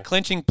 Oh, on that yeah.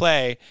 clinching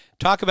play.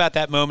 Talk about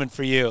that moment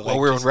for you. Well,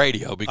 we're on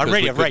radio. Because on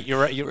radio, we right. You're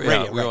right. You're Yeah,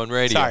 radio. we're right. on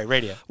radio. Sorry,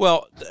 radio.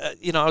 Well,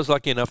 I was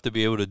lucky enough to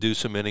be able to do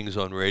some innings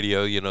on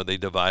radio. They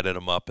divided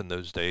them up in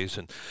those days.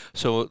 And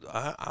so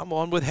I'm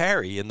on with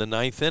Harry in the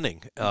ninth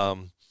inning.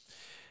 And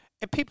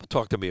people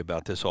talk to me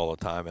about this all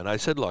the time. And I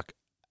said, look,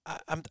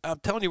 I'm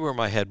telling you where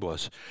my head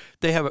was.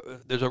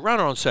 There's a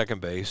runner on second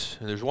base,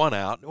 and there's one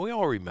out. And we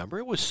all remember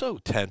it was so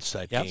tense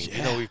that game.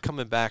 Yeah. We're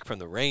coming back from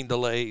the rain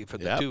delay,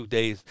 from the 2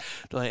 days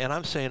delay, and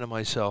I'm saying to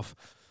myself,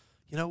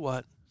 you know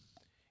what?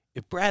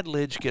 If Brad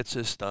Lidge gets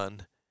this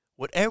done,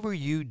 whatever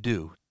you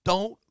do,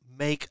 don't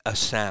make a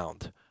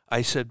sound.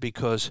 I said,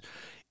 because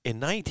in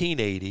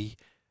 1980,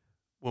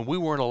 when we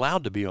weren't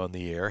allowed to be on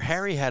the air,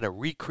 Harry had to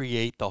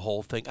recreate the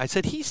whole thing. I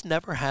said, he's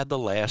never had the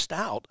last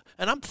out,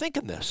 and I'm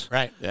thinking this.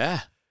 Right.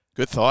 Yeah.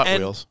 Good thought,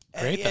 Wheels.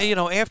 Great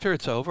thought. After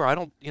it's over, I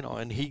don't,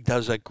 and he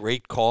does a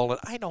great call, and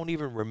I don't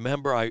even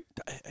remember,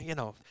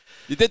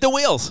 You did the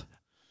Wheels.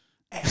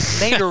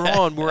 Later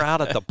on, we're out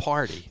at the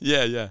party.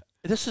 Yeah.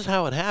 This is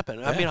how it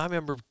happened. I mean, I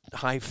remember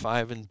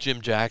high-fiving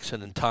Jim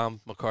Jackson and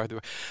Tom McCarthy.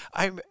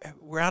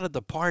 We're out at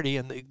the party,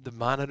 and the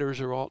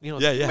monitors are all,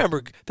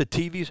 remember the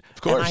TVs?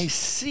 Of course. And I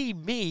see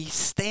me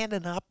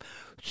standing up,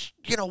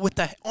 with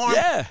the arm.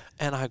 Yeah.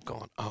 And I'm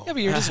going, oh. Yeah,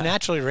 but you're just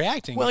naturally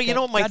reacting. Well, you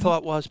know what my God-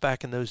 thought was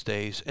back in those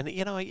days? And,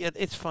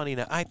 it's funny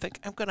now. I think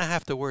I'm going to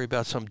have to worry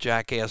about some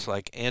jackass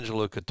like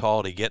Angelo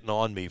Cataldi getting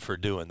on me for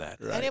doing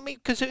that. Right. And, I mean,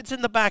 because it's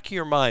in the back of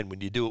your mind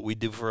when you do what we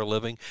do for a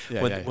living,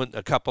 Yeah, when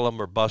a couple of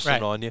them are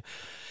busting on you.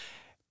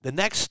 The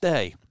next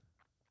day,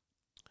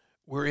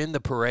 we're in the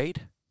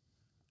parade,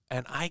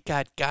 and I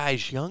got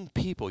guys, young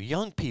people,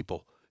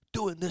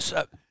 doing this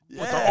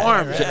with their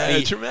arms at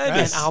me.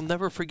 Tremendous. And I'll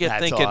never forget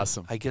That's thinking,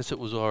 awesome. I guess it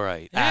was all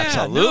right. Yeah,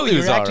 Absolutely no, was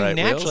you're all acting right,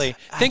 Wheels. naturally.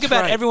 Think That's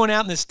about right. everyone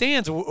out in the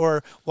stands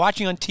or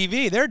watching on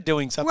TV. They're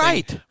doing something.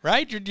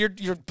 Right?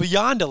 You're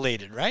beyond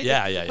elated, right?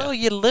 Yeah. Well,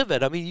 you live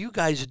it. I mean, you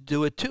guys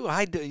do it too.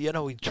 I do.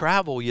 We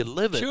travel. You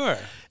live it. Sure.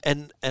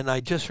 And I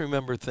just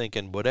remember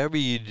thinking, whatever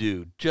you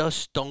do,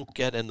 just don't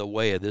get in the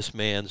way of this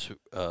man's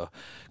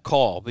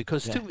call,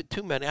 because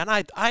too many. And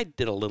I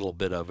did a little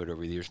bit of it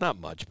over the years, not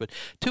much, but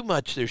too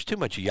much. There's too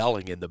much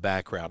yelling in the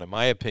background, in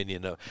my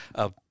opinion,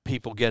 of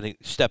people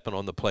stepping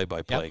on the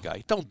play-by-play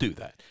guy. Don't do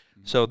that.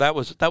 So that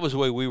was the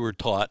way we were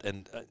taught.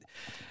 And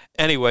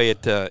anyway,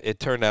 it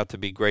turned out to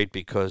be great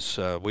because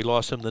we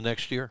lost him the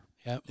next year.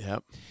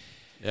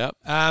 Yep.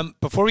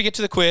 Before we get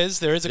to the quiz,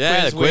 there is a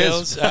quiz, the quiz.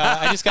 Wheels.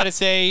 I just got to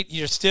say,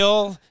 you're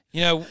still,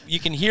 you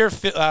can hear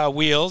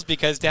Wheels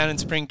because down in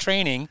spring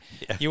training,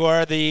 you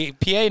are the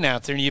PA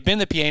announcer, and you've been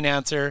the PA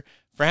announcer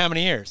for how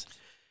many years?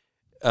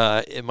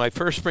 In my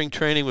first spring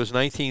training was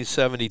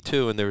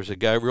 1972, and there was a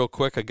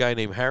guy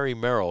named Harry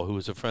Merrill, who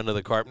was a friend of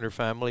the Carpenter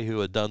family, who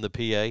had done the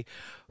PA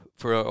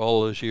for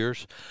all those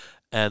years.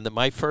 And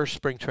my first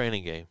spring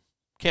training game,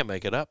 can't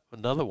make it up,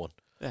 another one.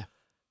 Yeah.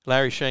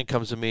 Larry Shank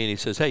comes to me and he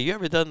says, "Hey, you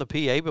ever done the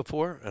PA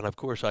before?" And of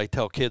course, I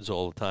tell kids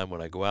all the time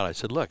when I go out, I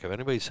said, "Look, if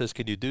anybody says,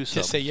 'Can you do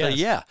something?' say yes.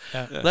 yeah.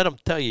 Yeah. Let them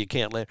tell you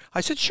can't let."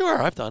 I said,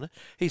 "Sure, I've done it."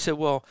 He said,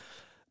 "Well,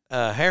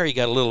 Harry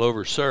got a little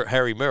overserved.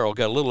 Harry Merrill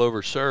got a little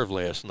overserved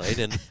last night,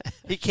 and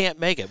he can't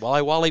make it." Well,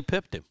 I Wally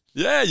pipped him.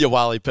 Yeah, you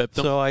Wally pipped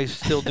him. So I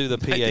still do the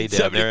PA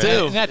down there.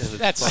 1972. And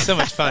that's so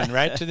much fun,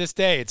 right? To this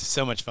day, it's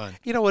so much fun.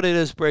 You know what it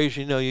is,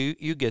 Brazer?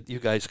 You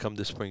guys come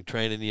to spring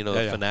training. The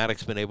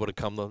Fanatic's been able to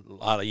come a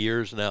lot of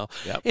years now.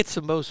 Yep. It's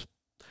the most.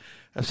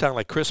 It sounds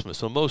like Christmas,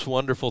 the most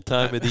wonderful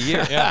time of the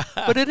year.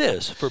 But it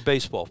is for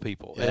baseball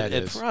people. Yeah,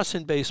 and for us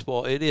in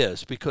baseball, it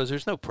is, because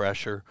there's no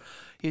pressure.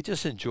 You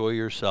just enjoy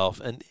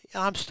yourself. And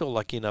I'm still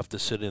lucky enough to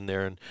sit in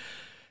there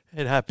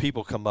and have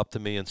people come up to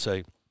me and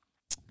say,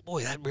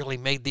 boy, that really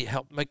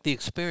help make the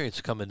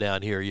experience coming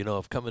down here.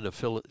 Of coming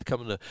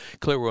to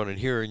Clearwater and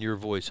hearing your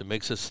voice. It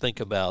makes us think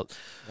about,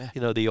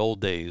 the old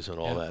days and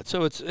all that.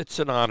 So it's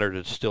an honor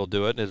to still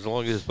do it. And as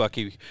long as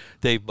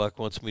Dave Buck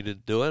wants me to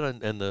do it,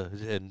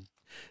 and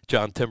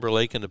John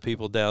Timberlake and the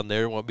people down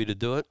there want me to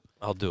do it,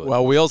 I'll do it.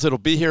 Well, Wheels, it'll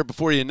be here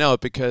before you know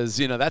it because,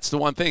 that's the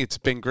one thing. It's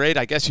been great.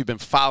 I guess you've been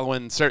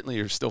certainly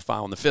you're still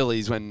following the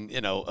Phillies when,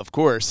 of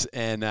course.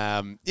 And,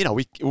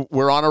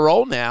 we're on a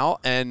roll now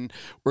and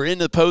we're in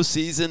the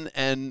postseason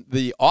and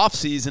the off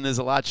season is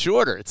a lot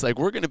shorter. It's like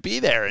we're going to be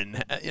there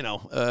in,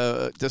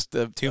 just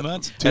 2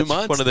 months. 2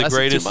 months. One of the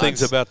greatest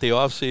things about the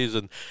off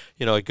season,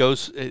 it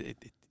goes,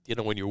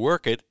 when you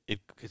work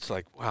it's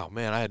like, wow,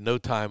 man, I had no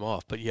time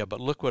off. But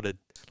look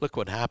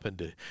what happened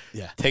to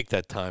take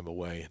that time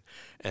away.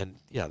 And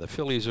the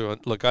Phillies are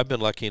look, I've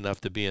been lucky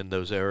enough to be in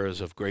those eras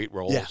of great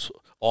roles,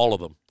 all of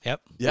them.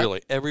 Yep.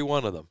 Really, every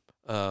one of them.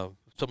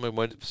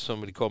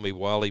 Somebody called me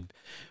Wally.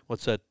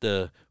 What's that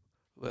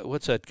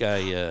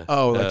guy?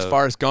 That's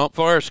Forrest Gump.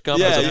 Forrest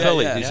Gump as a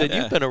Philly. He said,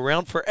 yeah. "You've been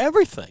around for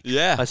everything."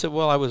 Yeah. I said,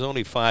 "Well, I was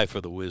only 5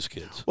 for the Whiz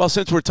Kids." Well,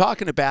 since we're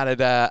talking about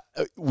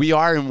it, we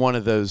are in one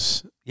of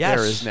those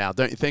eras now,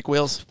 don't you think,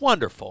 Wheels? It's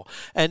wonderful,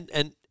 and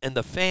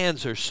the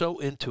fans are so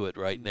into it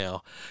right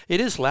now. It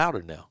is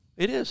louder now.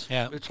 It is.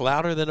 Yeah. It's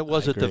louder than it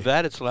was at the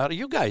Vet. It's louder.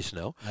 You guys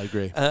know. I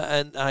agree.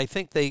 And I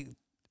think they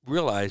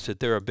realize that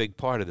they're a big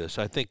part of this.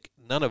 I think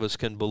none of us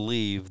can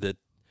believe that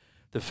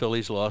the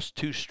Phillies lost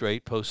 2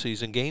 straight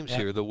postseason games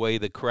here, the way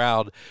the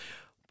crowd.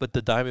 But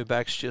the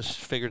Diamondbacks just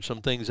figured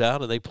some things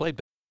out, and they played.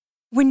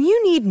 When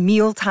you need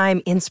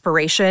mealtime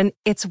inspiration,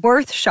 it's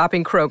worth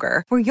shopping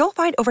Kroger, where you'll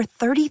find over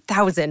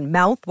 30,000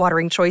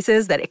 mouth-watering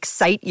choices that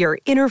excite your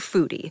inner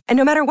foodie. And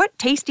no matter what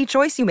tasty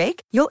choice you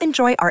make, you'll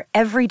enjoy our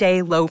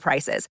everyday low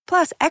prices,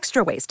 plus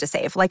extra ways to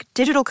save, like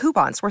digital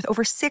coupons worth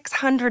over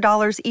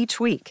 $600 each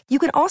week. You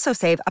can also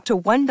save up to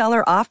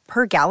 $1 off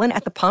per gallon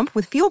at the pump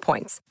with fuel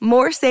points.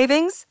 More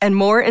savings and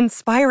more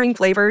inspiring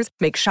flavors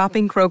make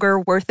shopping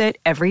Kroger worth it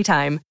every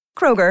time.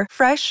 Kroger,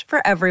 fresh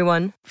for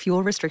everyone.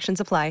 Fuel restrictions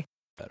apply.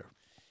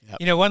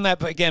 One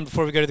lap again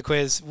before we go to the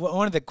quiz.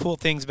 One of the cool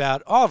things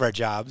about all of our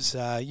jobs,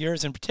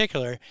 yours in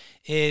particular,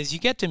 is you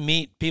get to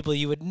meet people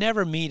you would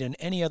never meet in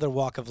any other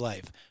walk of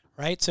life,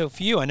 right? So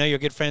for you, I know you're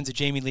good friends with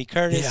Jamie Lee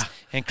Curtis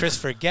and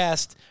Christopher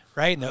Guest,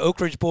 right? And the Oak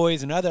Ridge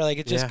Boys and other,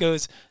 it just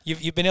goes.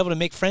 You've been able to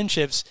make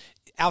friendships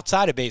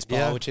outside of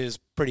baseball, which is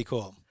pretty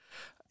cool.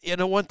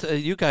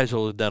 You guys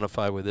will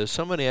identify with this.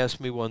 Somebody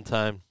asked me one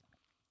time.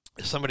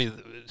 Somebody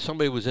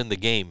was in the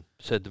game,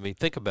 said to me,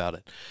 "Think about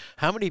it.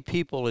 How many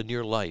people in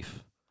your life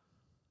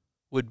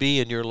would be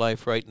in your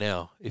life right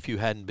now if you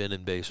hadn't been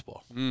in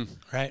baseball?"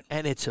 Right.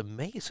 And it's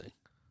amazing.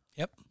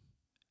 Yep.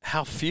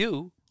 How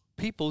few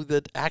people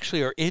that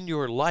actually are in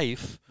your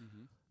life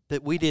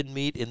that we didn't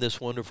meet in this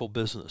wonderful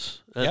business.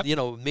 And,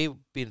 me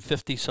being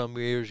 50-some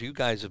years, you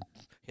guys have,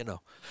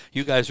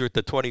 you guys were at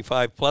the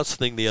 25-plus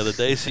thing the other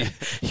day, so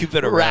you've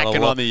been around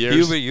racking on the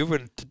years.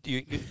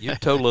 You're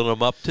totaling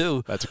them up,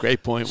 too. That's a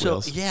great point, So,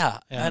 Wills.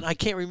 and I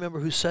can't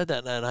remember who said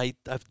that, and I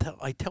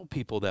tell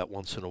people that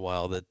once in a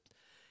while that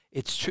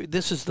it's true.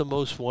 This is the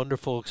most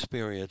wonderful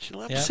experience.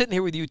 I'm sitting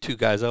here with you two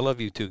guys. I love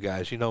you two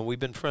guys. We've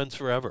been friends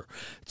forever,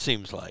 it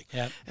seems like.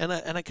 Yeah. And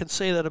I can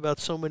say that about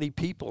so many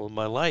people in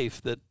my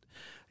life that,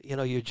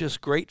 you're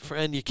just great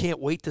friend. You can't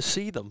wait to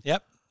see them.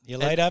 yep. You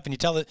light up and you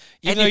tell it,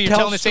 even and though you you're tell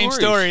telling the same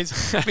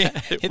stories,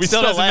 it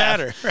still doesn't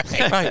matter.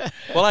 Right. Right.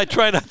 Well, I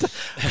try not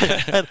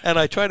to, and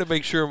I try to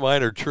make sure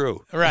mine are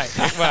true. Right.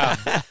 Well,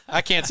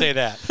 I can't say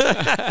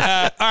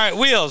that. All right,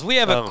 Wheels, we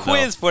have a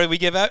quiz for you. We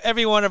give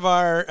every one of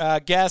our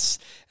guests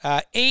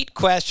 8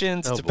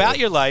 questions. It's about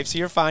your life, so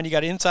you're fine. You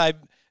got inside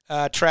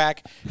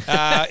track.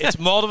 It's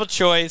multiple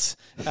choice.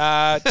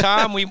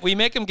 Tom, we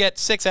make them get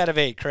 6 out of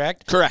 8,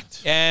 correct?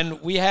 Correct. And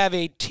we have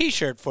a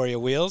T-shirt for you,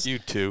 Wheels. You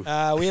too.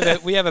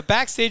 We have a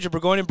Backstage of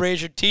Burgyone and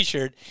Brazer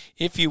T-shirt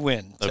if you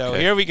win. So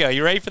Okay. here we go.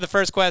 You ready for the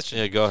first question?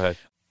 Yeah, go ahead.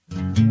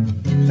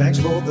 Thanks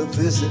for the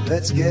visit,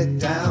 let's get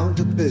down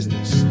to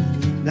business.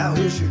 Now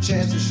here's your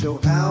chance to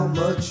show how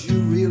much you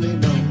really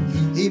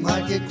know. He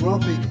might get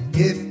grumpy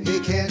if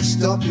he can't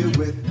stump you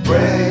with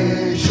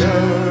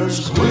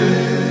Brazer's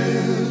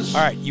Quiz.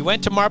 All right, you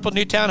went to Marple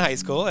Newtown High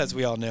School, as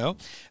we all know.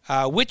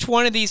 Which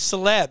one of these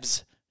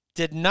celebs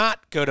did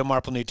not go to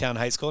Marple Newtown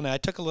High School? Now, I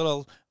took a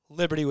little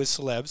liberty with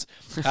celebs.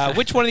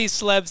 Which one of these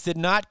celebs did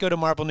not go to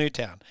Marple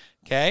Newtown?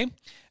 Okay.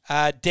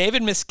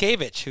 David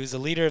Miscavige, who's the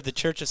leader of the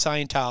Church of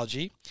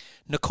Scientology.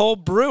 Nicole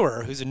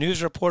Brewer, who's a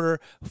news reporter,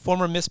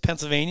 former Miss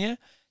Pennsylvania.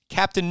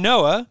 Captain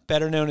Noah,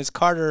 better known as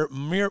Carter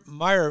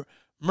Murbrier.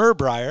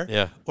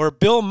 Yeah. Or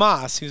Bill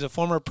Moss, who's a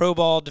former Pro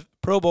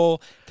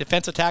Bowl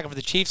defensive tackle for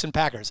the Chiefs and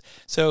Packers.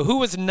 So who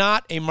was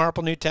not a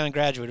Marple Newtown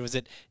graduate? Was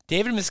it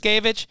David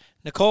Miscavige,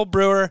 Nicole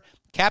Brewer,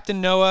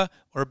 Captain Noah,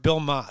 or Bill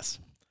Moss?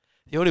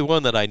 The only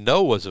one that I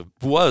know is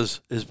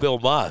Bill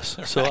Moss.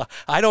 So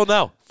I don't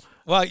know.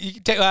 Well, you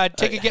take a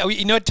guess.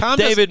 You know what, Tom?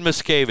 David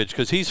Miscavige,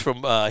 because he's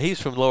from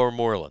Lower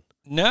Moreland.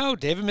 No,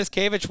 David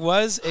Miscavige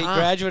was a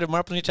graduate of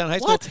Marple Newtown High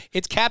School.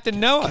 It's Captain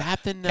Noah.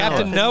 Captain Noah.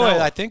 Captain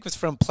Noah, I think, was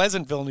from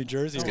Pleasantville, New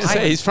Jersey. I was going to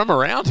say, he's from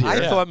around here. I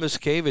thought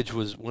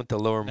Miscavige went to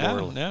Lower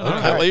Moreland. No. Okay, All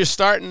right. well, you're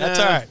starting. That's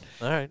all right.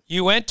 All right.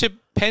 You went to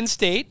Penn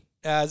State.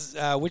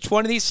 Which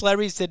one of these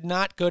celebrities did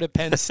not go to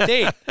Penn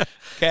State?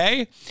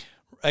 Okay.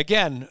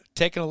 Again,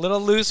 taking a little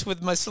loose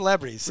with my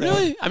celebrities. So.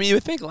 Really? I mean, you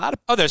would think a lot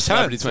of There's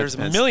tons. There's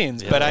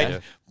millions,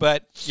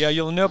 but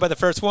you'll know by the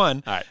first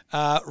one. All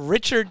right.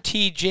 Richard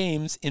T.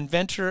 James,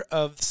 inventor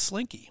of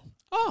Slinky.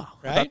 Oh,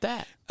 right? How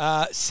about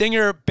that?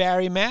 Singer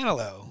Barry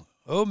Manilow.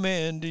 Oh,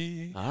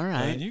 Mandy. All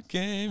right. When you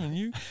came and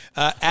you.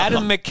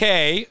 Adam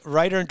McKay,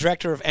 writer and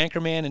director of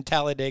Anchorman and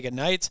Talladega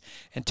Nights.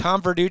 And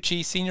Tom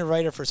Verducci, senior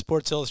writer for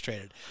Sports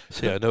Illustrated.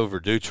 See, I know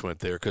Verducci went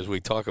there because we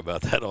talk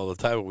about that all the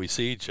time when we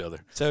see each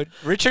other. So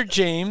Richard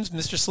James,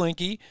 Mr.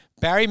 Slinky,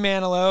 Barry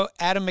Manilow,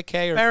 Adam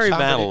McKay, or Barry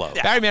Tom Manilow.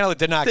 Verducci. Barry Manilow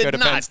did not go to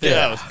Penn State.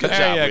 Good job,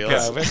 There you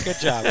Wheels. go. Good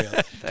job, Wheels.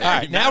 All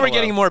right, now we're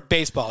getting more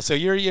baseball. So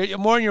you're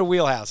more in your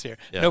wheelhouse here.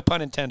 Yeah. No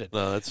pun intended.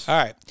 No, that's all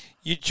right.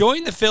 You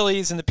joined the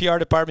Phillies in the PR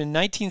department in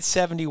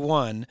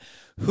 1971.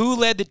 Who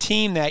led the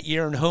team that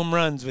year in home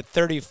runs with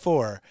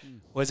 34?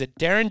 Was it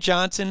Darren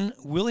Johnson,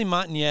 Willie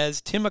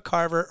Montañez, Tim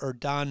McCarver, or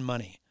Don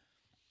Money?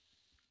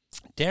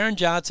 Darren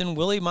Johnson,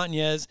 Willie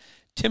Montañez,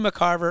 Tim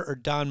McCarver, or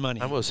Don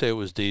Money? I'm going to say it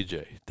was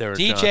DJ. Darren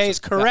DJ Johnson. is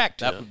correct.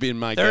 That would be in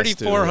my guess,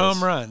 34 too.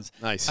 home runs.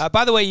 Nice.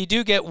 By the way, you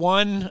do get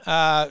one.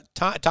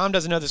 Tom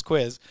doesn't know this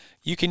quiz.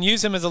 You can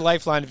use him as a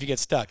lifeline if you get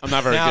stuck. I'm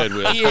not very good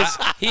with it.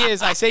 He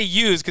is. I say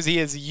use because he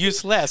is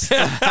useless.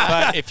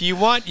 But if you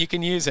want, you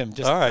can use him.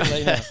 Just All right. to let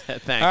you know.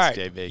 Thanks, All right.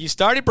 JB. You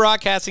started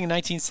broadcasting in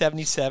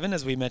 1977,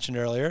 as we mentioned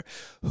earlier.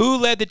 Who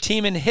led the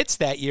team in hits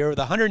that year with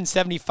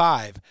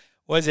 175?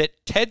 Was it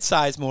Ted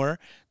Sizemore,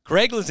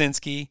 Greg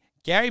Lazinski,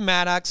 Gary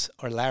Maddox,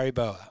 or Larry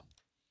Boa?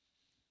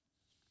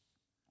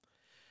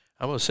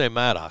 I'm going to say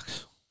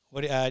Maddox.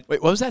 Wait,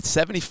 what was that?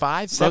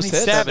 75?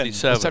 77.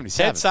 77.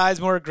 Ted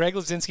Sizemore, Greg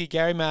Lazinski,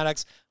 Gary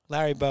Maddox,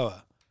 Larry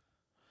Boa.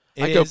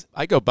 I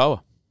go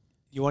Boa.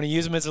 You want to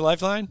use him as a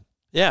lifeline?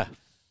 Yeah.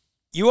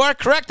 You are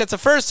correct. That's the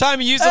first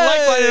time you used a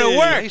lifeline and it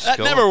worked. Nice That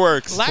going. never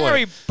works.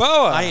 Larry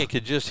Boa. I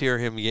could just hear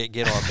him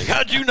get on me.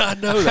 How'd you not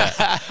know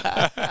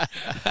that?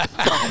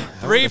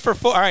 3 for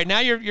 4. All right, now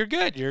you're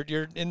good.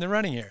 You're in the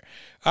running here.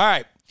 All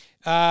right.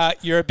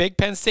 You're a big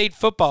Penn State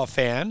football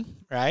fan,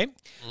 right?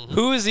 Mm-hmm.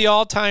 Who is the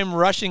all-time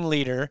rushing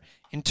leader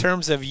in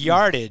terms of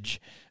yardage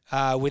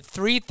with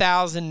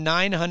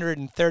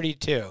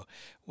 3,932?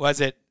 Was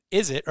it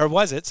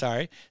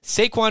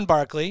Saquon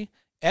Barkley,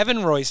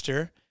 Evan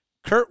Royster,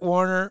 Kurt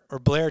Warner, or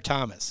Blair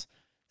Thomas?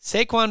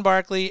 Saquon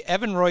Barkley,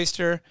 Evan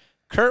Royster,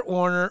 Kurt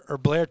Warner, or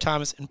Blair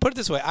Thomas? And put it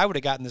this way, I would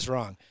have gotten this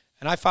wrong.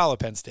 And I follow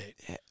Penn State.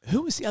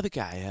 Who was the other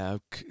guy?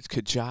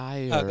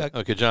 Kajai?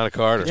 Okay, John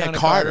Carter. Yeah, John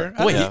Carter.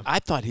 Carter. Boy, Yeah. I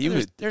thought he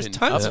was. There's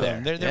tons of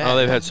them. Oh,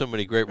 they've had so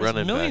many great There's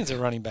running millions backs.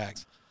 of running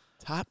backs.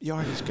 Top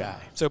yardage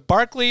guy. So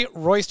Barkley,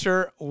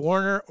 Royster,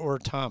 Warner, or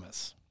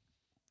Thomas?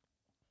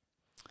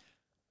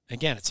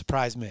 Again, it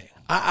surprised me.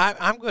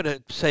 I'm going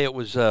to say it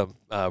was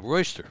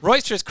Royster.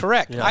 Royster is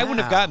correct. Yeah. I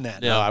wouldn't have gotten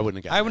that. No, I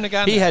wouldn't have gotten I wouldn't have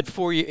gotten He that. had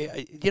 4 years.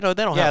 They don't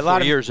Yeah, have a lot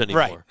 4 of years anymore.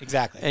 Right,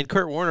 exactly. And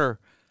Kurt Warner,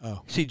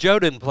 see, Joe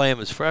didn't play him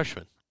as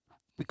freshman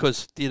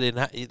because you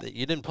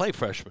didn't play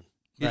freshman.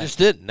 You Right. just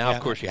didn't. Now, Yeah.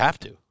 of course, you have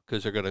to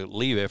because they're going to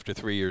leave after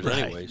 3 years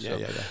Right. anyway. So,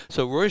 Yeah.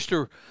 so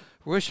Royster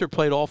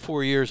played all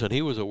 4 years, and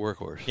he was a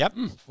workhorse. Yep.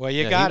 Well,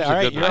 you Yeah, got he it. was a All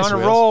right, good you're nice on a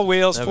Wheels. roll,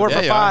 Wheels. Yeah, 4 Yeah,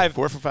 for you are. 5.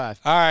 4 for 5.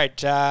 All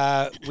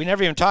right. We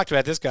never even talked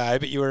about this guy,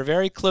 but you were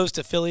very close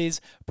to Phillies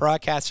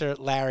broadcaster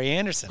Larry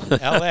Anderson,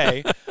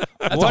 L.A.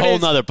 That's What a whole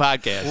is- nother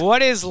podcast.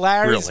 What is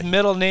Larry's Really?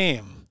 middle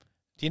name?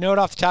 Do you know it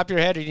off the top of your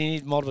head, or do you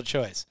need multiple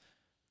choice?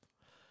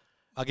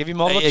 I'll give you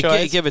multiple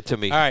choice. Give it to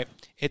me. All right.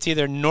 It's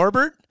either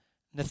Norbert,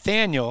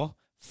 Nathaniel,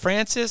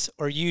 Francis,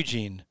 or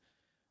Eugene.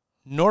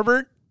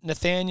 Norbert,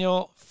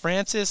 Nathaniel,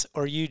 Francis,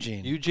 or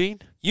Eugene? Eugene?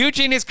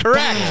 Eugene is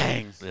correct.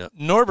 Dang. Yeah.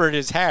 Norbert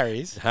is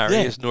Harry's. Harry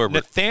is Norbert.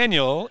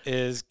 Nathaniel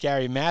is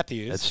Gary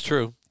Matthews. That's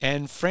true.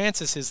 And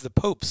Francis is the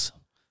Pope's.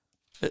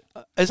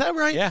 Is that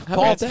right? Yeah.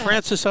 Paul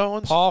Francis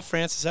Owens? Paul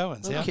Francis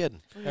Owens. No yeah.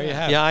 kidding. There you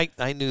have it. Yeah,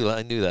 I knew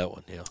that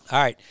one. Yeah.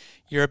 All right.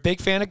 You're a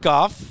big fan of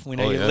golf. We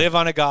know Oh, you yeah. live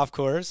on a golf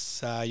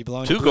course. You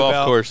belong to Two Bluebell.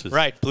 golf courses.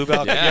 Right,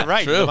 Bluebell. Yeah, You're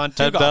right. true. You live on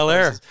 2 At golf Bel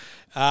Air.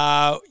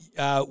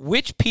 courses.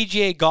 Which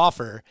PGA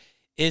golfer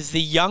is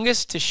the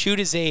youngest to shoot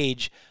his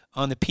age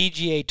on the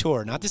PGA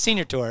Tour? Not the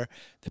Senior Tour,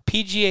 the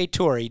PGA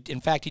Tour.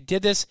 In fact, he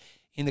did this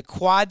in the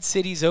Quad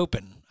Cities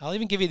Open. I'll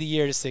even give you the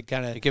year just to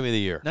kind of... Give me the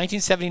year.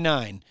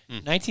 1979.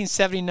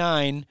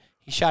 1979,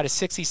 he shot a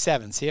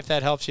 67. See if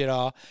that helps you at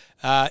all.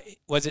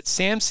 Was it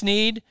Sam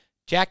Snead,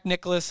 Jack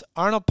Nicklaus,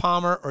 Arnold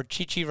Palmer, or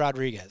Chichi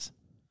Rodriguez?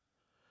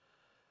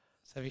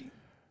 So he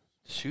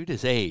Shoot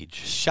his age.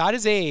 shot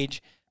his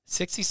age,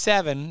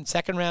 67,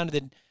 second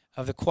round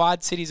of the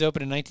Quad Cities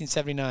Open in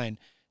 1979.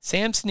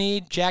 Sam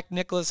Snead, Jack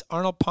Nicklaus,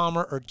 Arnold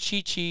Palmer, or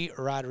Chichi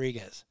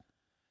Rodriguez?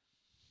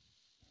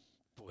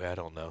 Boy, I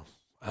don't know.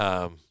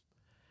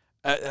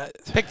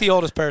 Pick the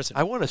oldest person.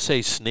 I want to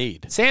say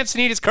Snead. Sam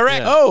Snead is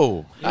correct. Yeah.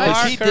 Oh, You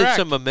are He did correct.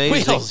 some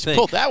amazing Wheels, things.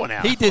 pulled that one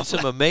out. He did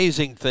some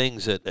amazing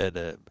things at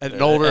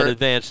an older- at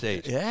advanced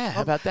age. Yeah,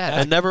 how about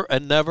that?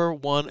 And never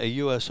won a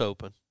U.S.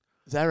 Open.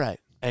 Is that right?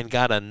 And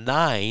got a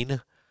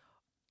 9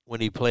 when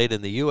he played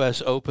in the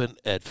U.S. Open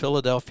at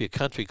Philadelphia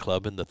Country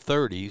Club in the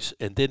 30s,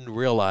 and didn't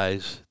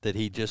realize that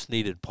he just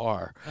needed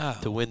par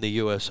to win the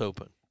U.S.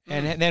 Open.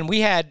 And then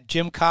we had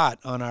Jim Cott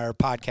on our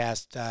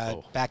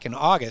podcast back in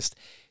August,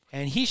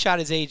 and he shot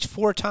his age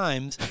 4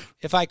 times.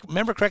 If I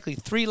remember correctly,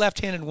 3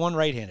 left-handed, 1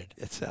 right-handed.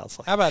 It sounds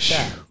like. How about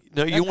that?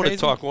 No, Isn't you that want to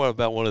crazy? talk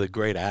about one of the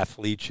great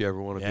athletes you ever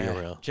want to be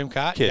around. Jim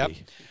Cott? Kitty. Yep.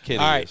 Kitty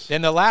All right, is.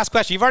 then the last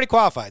question. You've already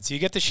qualified, so you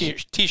get the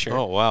T-shirt.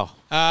 Oh, wow.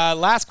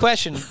 Last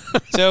question.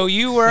 So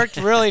you worked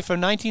really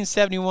from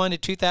 1971 to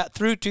 2000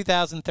 through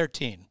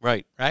 2013.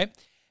 Right. Right?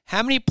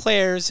 How many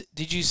players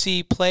did you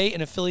see play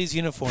in a Phillies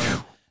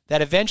uniform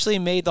that eventually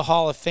made the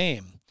Hall of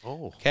Fame?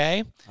 Oh.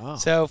 Okay?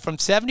 So from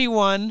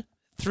 71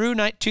 through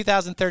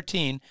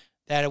 2013,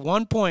 that at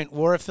one point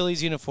wore a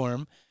Phillies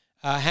uniform,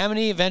 how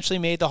many eventually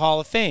made the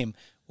Hall of Fame?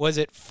 Was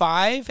it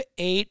 5,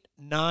 8,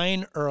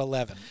 9, or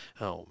 11?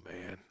 Oh,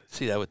 man.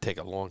 See, that would take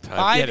a long time.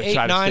 5, to 8,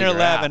 try to 9, or figure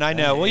 11. out. I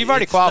know. Well, you've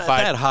already It's not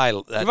qualified. that high.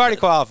 You've already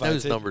qualified.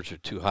 Those numbers are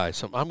too high.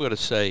 So I'm going to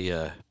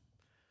say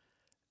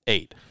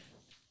 8.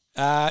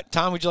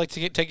 Tom, would you like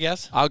to take a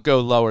guess? I'll go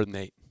lower than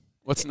 8.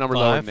 What's the number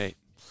lower than 8?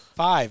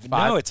 5. No,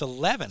 Five. it's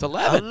 11. It's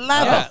 11.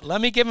 Yeah,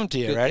 let me give them to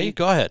you. Ready?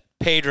 Go ahead.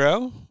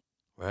 Pedro,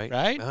 Right.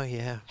 Right? Oh,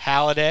 yeah.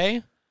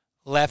 Halliday,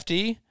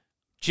 Lefty,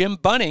 Jim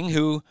Bunning,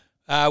 who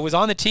was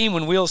on the team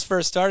when Wheels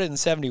first started in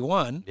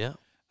 71.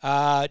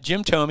 Yeah.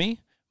 Jim Thome,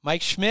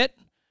 Mike Schmidt.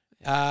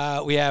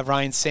 We have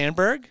Ryan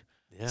Sandberg,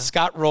 Yeah.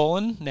 Scott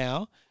Rowland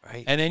now.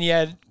 Right. And then you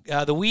had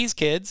the Wheeze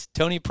kids,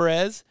 Tony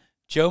Perez,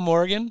 Joe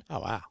Morgan, Oh,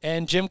 wow.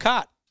 and Jim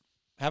Cott.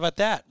 How about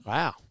that?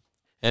 Wow.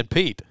 And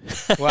Pete,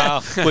 Wow.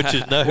 which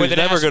is who's With an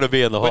never going to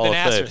be in the with Hall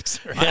an of Fame.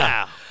 asterisk. Right.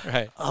 Wow.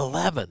 Right.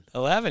 11.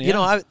 11, yeah. You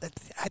know, I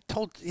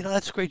told,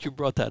 that's great you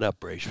brought that up,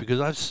 Brace, because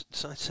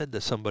I said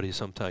to somebody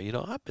sometime,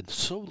 I've been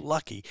so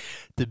lucky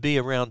to be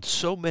around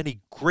so many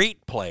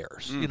great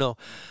players,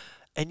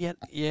 and yet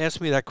you asked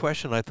me that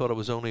question, I thought it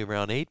was only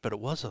around 8, but it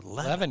was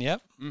 11. 11,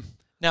 yep.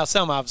 Now,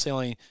 some obviously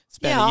only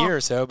spent a year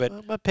or so,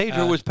 but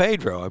Pedro was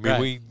Pedro. I mean, right.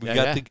 we Yeah,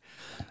 got yeah. to.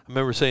 I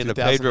remember saying to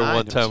Pedro 2009,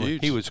 one it was time,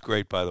 huge. he was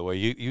great, by the way.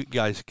 You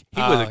guys,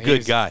 he Oh, was a he good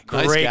was guy.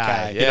 Nice great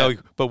guy, guy. yeah.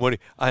 But when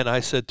I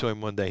said to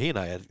him one day, he and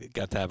I had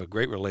got to have a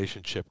great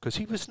relationship because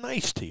he was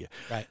nice to you.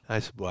 Right. I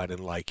said, well, I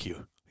didn't like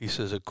you. He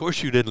says, of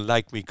course you didn't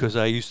like me because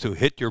I used to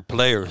hit your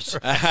players.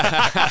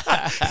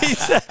 He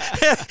said,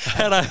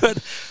 and I went,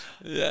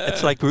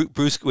 it's like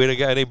Bruce. We had a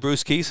guy named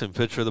Bruce Keeson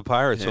pitched for the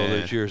Pirates all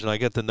those years, and I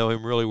got to know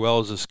him really well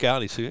as a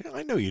scout. He said,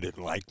 I know you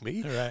didn't like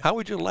me. Right. How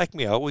would you like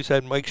me? I always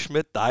had Mike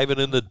Schmidt diving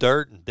in the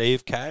dirt and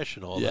Dave Cash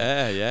and all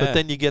that. Yeah. But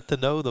then you get to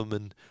know them,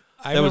 and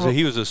I remember-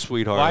 he was a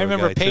sweetheart. Well, I of a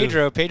remember guy, too.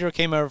 Pedro. Pedro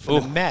came over from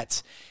the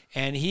Mets,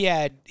 and he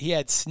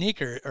had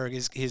sneaker, or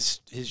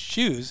his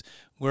shoes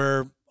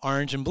were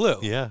orange and blue.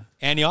 Yeah.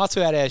 And he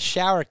also had a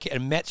shower kit, a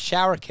Mets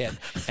shower kit.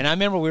 And I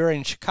remember we were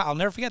in Chicago. I'll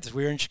never forget this.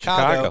 We were in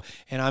Chicago.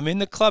 And I'm in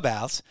the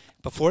clubhouse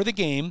before the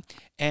game,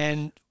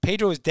 and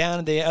Pedro was down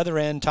at the other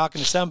end talking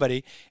to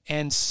somebody,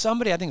 and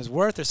somebody, I think it was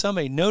Worth or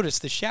somebody,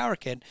 noticed the shower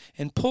kit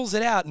and pulls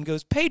it out and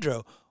goes,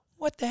 Pedro,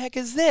 what the heck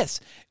is this?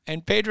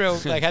 And Pedro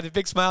had a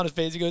big smile on his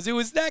face. He goes, it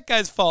was that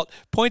guy's fault.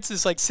 Points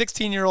this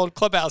 16-year-old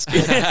clubhouse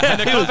kid. And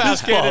the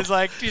clubhouse kid is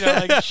like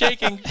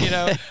shaking,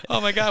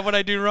 oh my God, what'd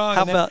I do wrong?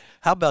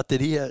 How about does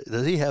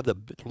he have the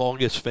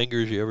longest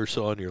fingers you ever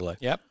saw in your life?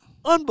 Yep.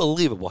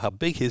 Unbelievable how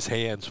big his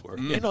hands were.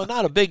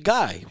 Not a big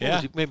guy.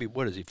 Yeah.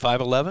 What is he,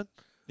 5'11"?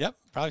 Yep,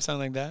 probably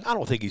something like that. I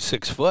don't think he's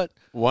 6 foot.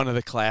 One of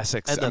the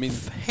classics. And I mean,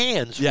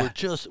 hands yeah. were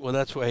just,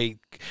 that's why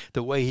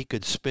the way he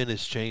could spin his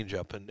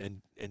changeup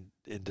and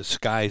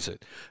disguise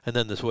it, and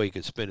then this way he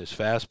could spin his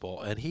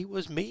fastball, and he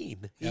was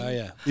mean.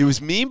 he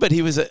was mean, but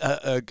he was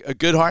a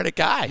good-hearted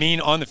guy. Mean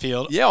on the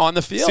field. Yeah, on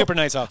the field. Super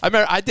nice off. I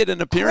remember I did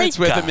an appearance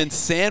Great with guy. him in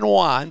San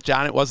Juan.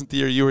 John, it wasn't the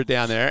year you were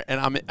down there, and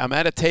I'm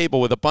at a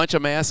table with a bunch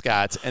of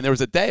mascots, and there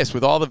was a dais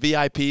with all the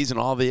VIPs and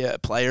all the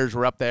players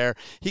were up there.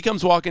 He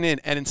comes walking in,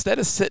 and instead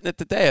of sitting at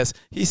the dais,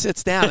 he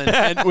sits down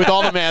and with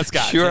all the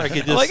mascots. Sure, I could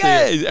just I'm like, see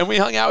hey, and we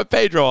hung out with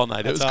Pedro all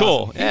night. That's it was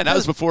cool. awesome. Yeah, that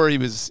was before he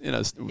was, He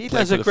playing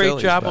does for a the great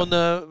Phillies, job but- on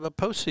the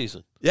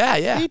postseason.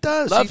 Yeah. He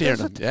does. Love He hearing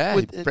does him. it Yeah,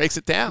 with- he breaks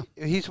it down.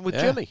 He's with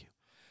Yeah. Jimmy.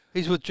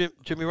 He's with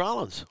Jimmy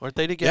Rollins. Aren't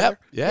they together?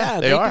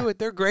 Yeah, they they are. do it.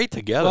 They're great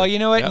together. Well, you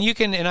know what? Yep. And you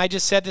can, and I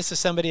just said this to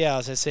somebody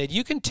else. I said,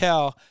 you can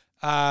tell,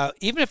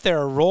 even if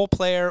they're a role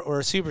player or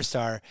a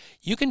superstar,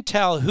 you can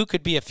tell who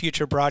could be a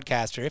future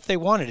broadcaster if they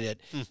wanted it,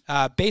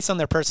 based on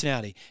their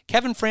personality.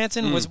 Kevin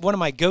Franson was one of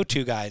my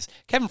go-to guys.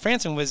 Kevin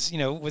Franson was,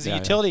 a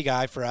utility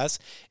guy for us,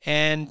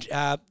 and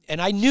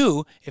I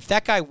knew if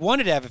that guy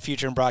wanted to have a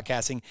future in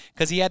broadcasting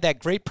because he had that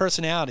great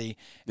personality.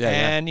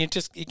 And it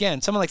just,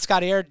 again, someone like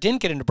Scott Ayer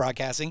didn't get into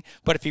broadcasting,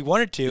 but if he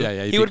wanted to,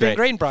 he'd he would have been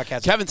great in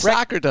broadcasting. Kevin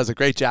Stocker does a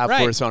great job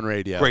Right. for us on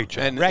radio. Great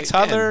job. And Rex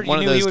again, Hudler,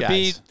 one you of knew those he would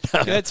guys.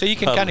 be good, so you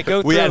can kind of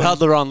go through. We had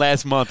Cutler on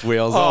last month,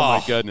 Wheels. Oh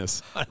my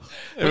goodness.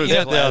 Wheels,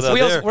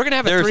 we're gonna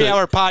have a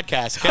 3-hour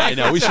podcast. Okay? I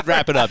know. We should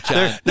wrap it up,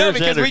 John. No,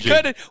 because energy.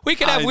 we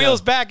could have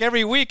Wheels back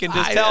every week and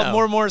just tell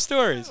more and more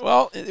stories.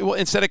 Well,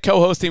 instead of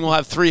co-hosting, we'll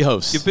have 3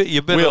 hosts.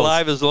 You've been Wheels.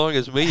 alive as long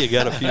as me. You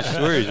got a few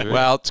stories. Right?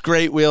 Well, it's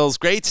great, Wheels.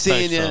 Great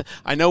seeing you. So.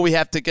 I know we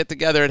have to get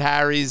together at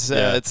Harry's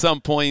at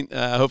some point,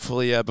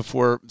 hopefully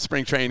before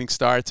spring training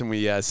starts, and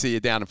we see you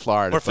down in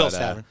Florida. Or Phil's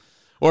Tavern.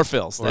 Or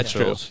Phil's. That's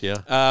Phil's, true.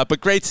 Yeah. But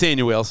great seeing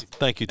you, Wheels.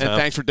 Thank you, Tom. And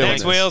thanks for doing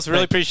Thanks, this. Wheels.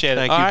 Really appreciate it.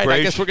 Thank All you, right, Brazer.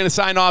 I guess we're going to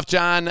sign off,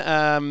 John.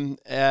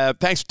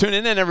 Thanks for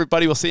tuning in,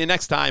 everybody. We'll see you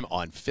next time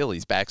on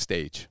Phillies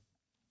Backstage.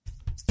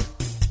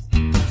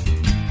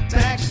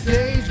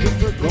 Backstage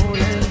with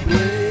Burgyone.